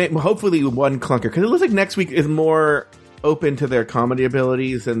be hopefully one clunker, because it looks like next week is more open to their comedy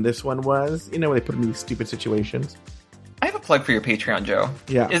abilities than this one was. You know, where they put them in these stupid situations. I have a plug for your Patreon, Joe.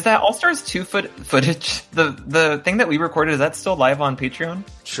 Yeah. Is that All Stars 2 footage, the thing that we recorded, is that still live on Patreon?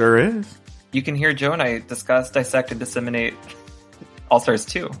 Sure is. You can hear Joe and I discuss, dissect, and disseminate All Stars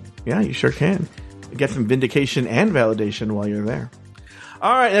 2. Yeah, you sure can. Get some vindication and validation while you're there.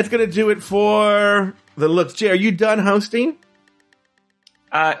 All right, that's going to do it for the looks. Jay, are you done hosting?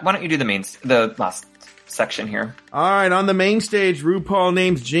 Why don't you do the last section here? All right, on the main stage, RuPaul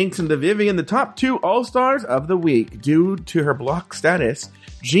names Jinx and the Vivian the top 2 All-Stars of the week. Due to her block status,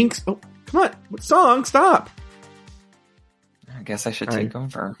 Jinx... Oh, come on. What song? Stop. I guess I should take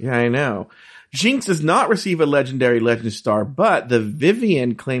over. Yeah, I know. Jinx does not receive a legendary legend star, but the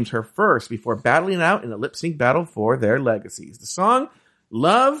Vivian claims her first before battling out in a lip-sync battle for their legacies. The song,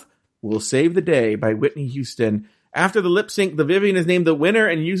 "Love Will Save the Day" by Whitney Houston. After the lip sync, the Vivian is named the winner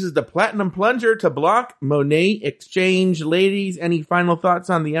and uses the Platinum Plunger to block Monet Exchange. Ladies, any final thoughts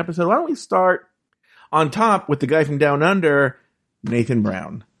on the episode? Why don't we start on top with the guy from Down Under, Nathan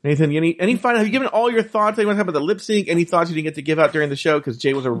Brown. Nathan, any final? Have you given all your thoughts? You want to talk about the lip sync? Any thoughts you didn't get to give out during the show because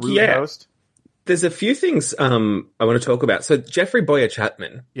Jay was a rude host? There's a few things I want to talk about. So Jeffrey Boyer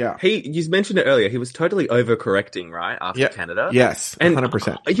Chapman, you mentioned it earlier. He was totally overcorrecting, right, after Canada. Yes,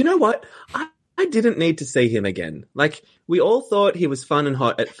 100%. You know what? I didn't need to see him again. Like, we all thought he was fun and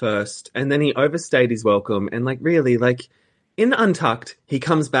hot at first, and then he overstayed his welcome. And like, really, like in Untucked, he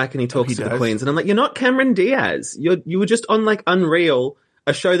comes back and he talks to the queens, and I'm like, you're not Cameron Diaz. You were just on like Unreal,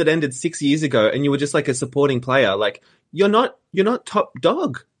 a show that ended 6 years ago, and you were just like a supporting player. Like, you're not top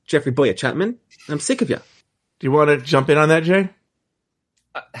dog, Jeffrey Boyer Chapman. I'm sick of you. Do you want to jump in on that, Jay?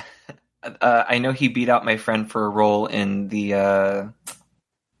 I know he beat out my friend for a role in the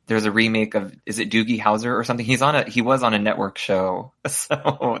there's a remake of, is it Doogie Howser or something? He was on a network show.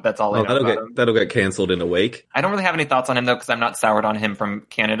 So that's all I know about him. That'll get cancelled in a week. I don't really have any thoughts on him though, because I'm not soured on him from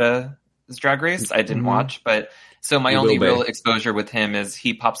Canada's Drag Race. I didn't watch, but so my only real exposure with him is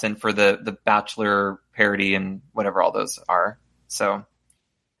he pops in for the Bachelor parody and whatever all those are. So,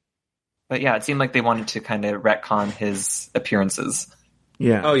 but yeah, it seemed like they wanted to kind of retcon his appearances.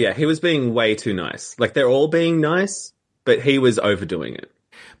 Yeah. Oh yeah, he was being way too nice. Like they're all being nice, but he was overdoing it.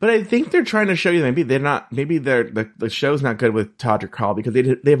 But I think they're trying to show you maybe the show's not good with Todrick Hall because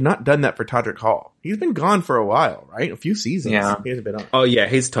they have not done that for Todrick Hall. He's been gone for a while, right? A few seasons. Yeah. He hasn't been on. Oh yeah,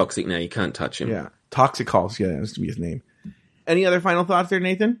 he's toxic now. You can't touch him. Yeah. Toxic Halls. Yeah, that used to be his name. Any other final thoughts there,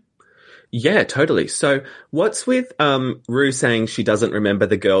 Nathan? Yeah, totally. So what's with Rue saying she doesn't remember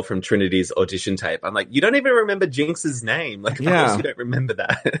the girl from Trinity's audition tape? I'm like, you don't even remember Jinx's name. Like, of course you don't remember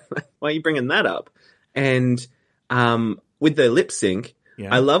that. Why are you bringing that up? And with the lip sync,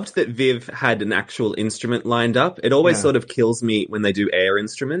 I loved that Viv had an actual instrument lined up. It always sort of kills me when they do air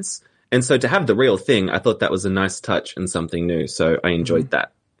instruments. And so to have the real thing, I thought that was a nice touch and something new. So I enjoyed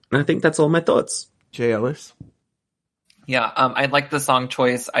that. And I think that's all my thoughts. Jay Ellis? Yeah, I like the song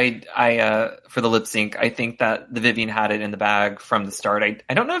choice. I for the lip sync, I think that the Vivian had it in the bag from the start.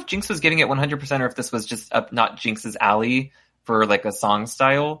 I don't know if Jinx was getting it 100% or if this was just up not Jinx's alley for like a song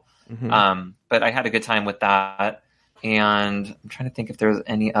style. But I had a good time with that. And I'm trying to think if there's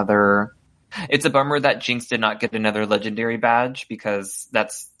any other. It's a bummer that Jinx did not get another legendary badge because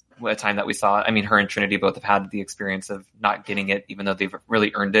that's a time that we saw. I mean, her and Trinity both have had the experience of not getting it, even though they've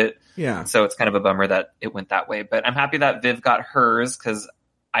really earned it. Yeah. So it's kind of a bummer that it went that way. But I'm happy that Viv got hers because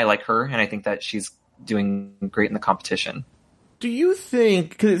I like her and I think that she's doing great in the competition. Do you think,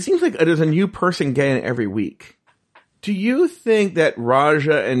 because it seems like there's a new person getting it every week. Do you think that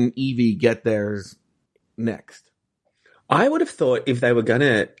Raja and Evie get theirs next? I would have thought if they were going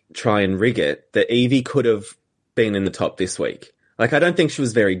to try and rig it, that Evie could have been in the top this week. Like, I don't think she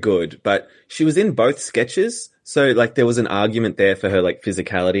was very good, but she was in both sketches. So, like, there was an argument there for her, like,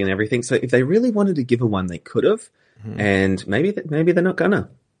 physicality and everything. So if they really wanted to give her one, they could have. And maybe they're not gonna.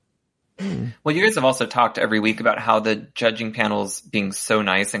 Well, you guys have also talked every week about how the judging panel's being so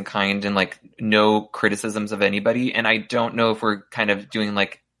nice and kind and, like, no criticisms of anybody. And I don't know if we're kind of doing,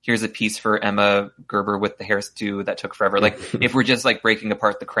 like, here's a piece for Emma Gerber with the hairdo that took forever. Like, if we're just, like, breaking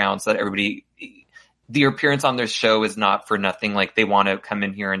apart the crown so that everybody... The appearance on their show is not for nothing. Like, they want to come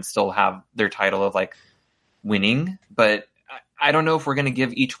in here and still have their title of, like, winning. But I don't know if we're going to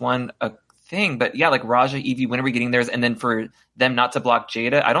give each one a thing. But, yeah, like, Raja, Evie, when are we getting theirs? And then for them not to block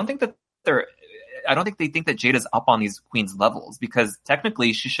Jada, I don't think they think that Jada's up on these queens' levels. Because,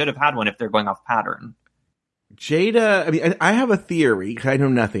 technically, she should have had one if they're going off pattern. Jada, I mean, I have a theory, because I know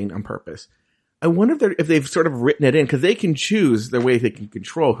nothing on purpose. I wonder if they've sort of written it in, because they can choose the way they can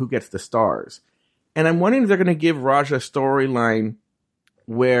control who gets the stars. And I'm wondering if they're going to give Raja a storyline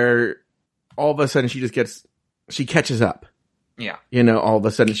where all of a sudden she catches up. Yeah. You know, all of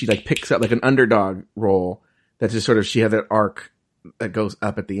a sudden she like picks up like an underdog role that's just sort of, she has that arc that goes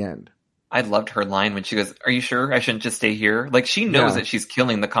up at the end. I loved her line when she goes, "Are you sure I shouldn't just stay here?" Like, she knows that she's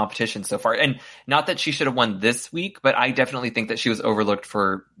killing the competition so far. And not that she should have won this week, but I definitely think that she was overlooked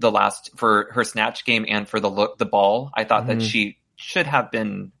for for her snatch game and for the ball. I thought that she should have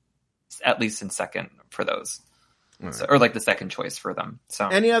been at least in second for those. Right. So, or like the second choice for them. So,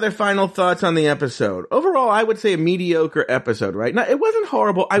 any other final thoughts on the episode? Overall, I would say a mediocre episode, right? Now, it wasn't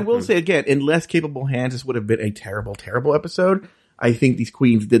horrible. I will say again, in less capable hands, this would have been a terrible, terrible episode. I think these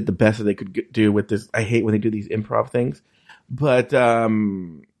queens did the best that they could do with this. I hate when they do these improv things. But,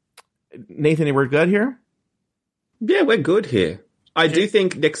 Nathan, we're good here? Yeah, we're good here. I do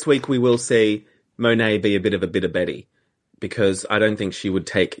think next week we will see Monet be a bit of a bitter Betty, because I don't think she would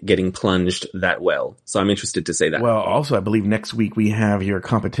take getting plunged that well. So I'm interested to see that. Well, also, I believe next week we have your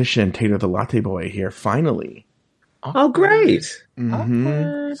competition, Taylor the Latte Boy, here, finally. Oh, great.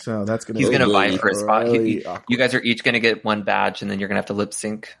 Mm-hmm. So that's going to He's going to vie for a spot. You guys are each going to get one badge, and then you're going to have to lip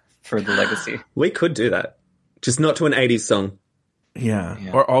sync for the legacy. We could do that. Just not to an 80s song. Yeah.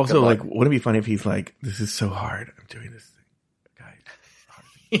 Or also, like, wouldn't it be funny if he's like, "This is so hard. I'm doing this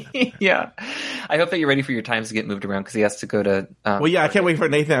thing, guys." Yeah. I hope that you're ready for your times to get moved around, because he has to go to... well, yeah, I can't wait for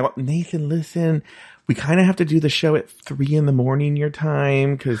Nathan. Nathan, listen, we kind of have to do the show at 3 a.m. your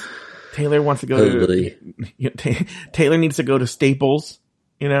time, because Taylor wants to go to... Taylor needs to go to Staples,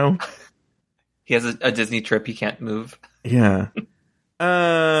 you know? He has a Disney trip he can't move. Yeah.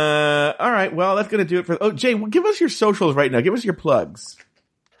 All right, well, that's going to do it for... Oh, Jay, give us your socials right now. Give us your plugs.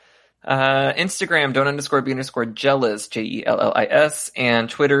 Instagram, don't_be_jealous, JELLIS, and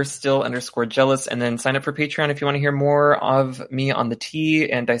Twitter, still_jealous. And then sign up for Patreon if you want to hear more of me on the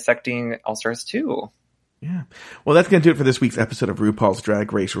tea and dissecting All Stars 2. Yeah. Well, that's going to do it for this week's episode of RuPaul's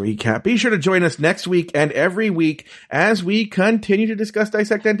Drag Race Recap. Be sure to join us next week and every week as we continue to discuss,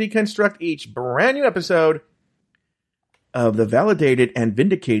 dissect, and deconstruct each brand new episode of the validated and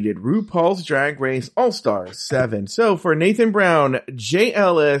vindicated RuPaul's Drag Race All-Stars 7. So for Nathan Brown, Jay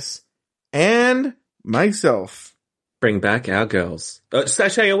Ellis, and myself, bring back our girls.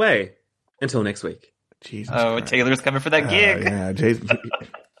 Sashay away. Until next week. Jesus Christ. Taylor's coming for that gig. Yeah, Jay's...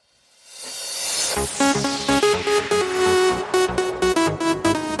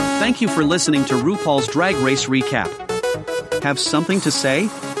 Thank you for listening to RuPaul's Drag Race Recap. Have something to say?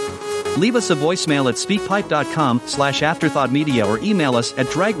 Leave us a voicemail at speakpipe.com/afterthoughtmedia or email us at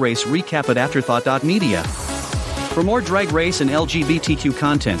dragracerecap@afterthought.media. For more Drag Race and LGBTQ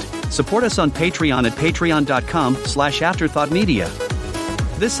content, support us on Patreon at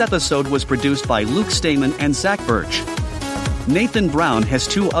patreon.com/afterthoughtmedia. This episode was produced by Luke Stamen and Zach Birch. Nathan Brown has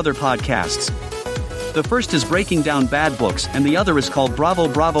 2 other podcasts. The first is Breaking Down Bad Books and the other is called Bravo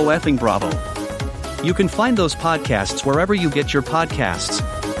Bravo Effing Bravo. You can find those podcasts wherever you get your podcasts.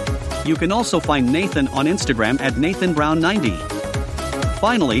 You can also find Nathan on Instagram at NathanBrown90.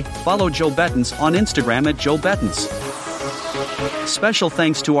 Finally, follow Joe Bettens on Instagram at Joe Bettens. Special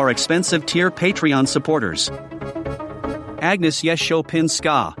thanks to our expensive tier Patreon supporters: Agnes Yesho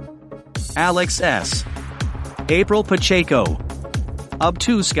Pinska, Alex S., April Pacheco,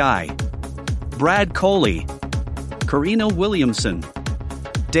 Ubtu Sky, Brad Coley, Karina Williamson,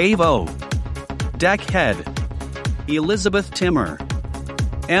 Dave O., Deck Head, Elizabeth Timmer,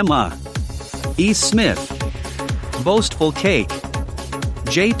 Emma E. Smith, Boastful Cake,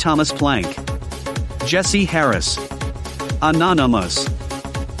 J. Thomas Plank, Jesse Harris, Anonymous,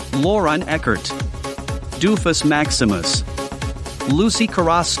 Lauren Eckert, Doofus Maximus, Lucy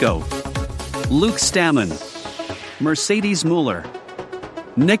Carrasco, Luke Stammen, Mercedes Mueller,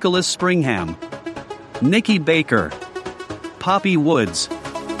 Nicholas Springham, Nikki Baker, Poppy Woods,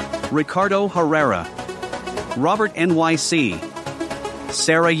 Ricardo Herrera, Robert NYC,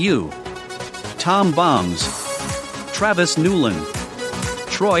 Sarah Yu, Tom Bombs, Travis Newland,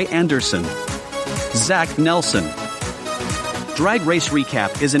 Troy Anderson, Zach Nelson. Drag Race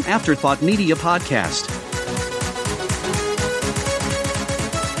Recap is an Afterthought Media podcast.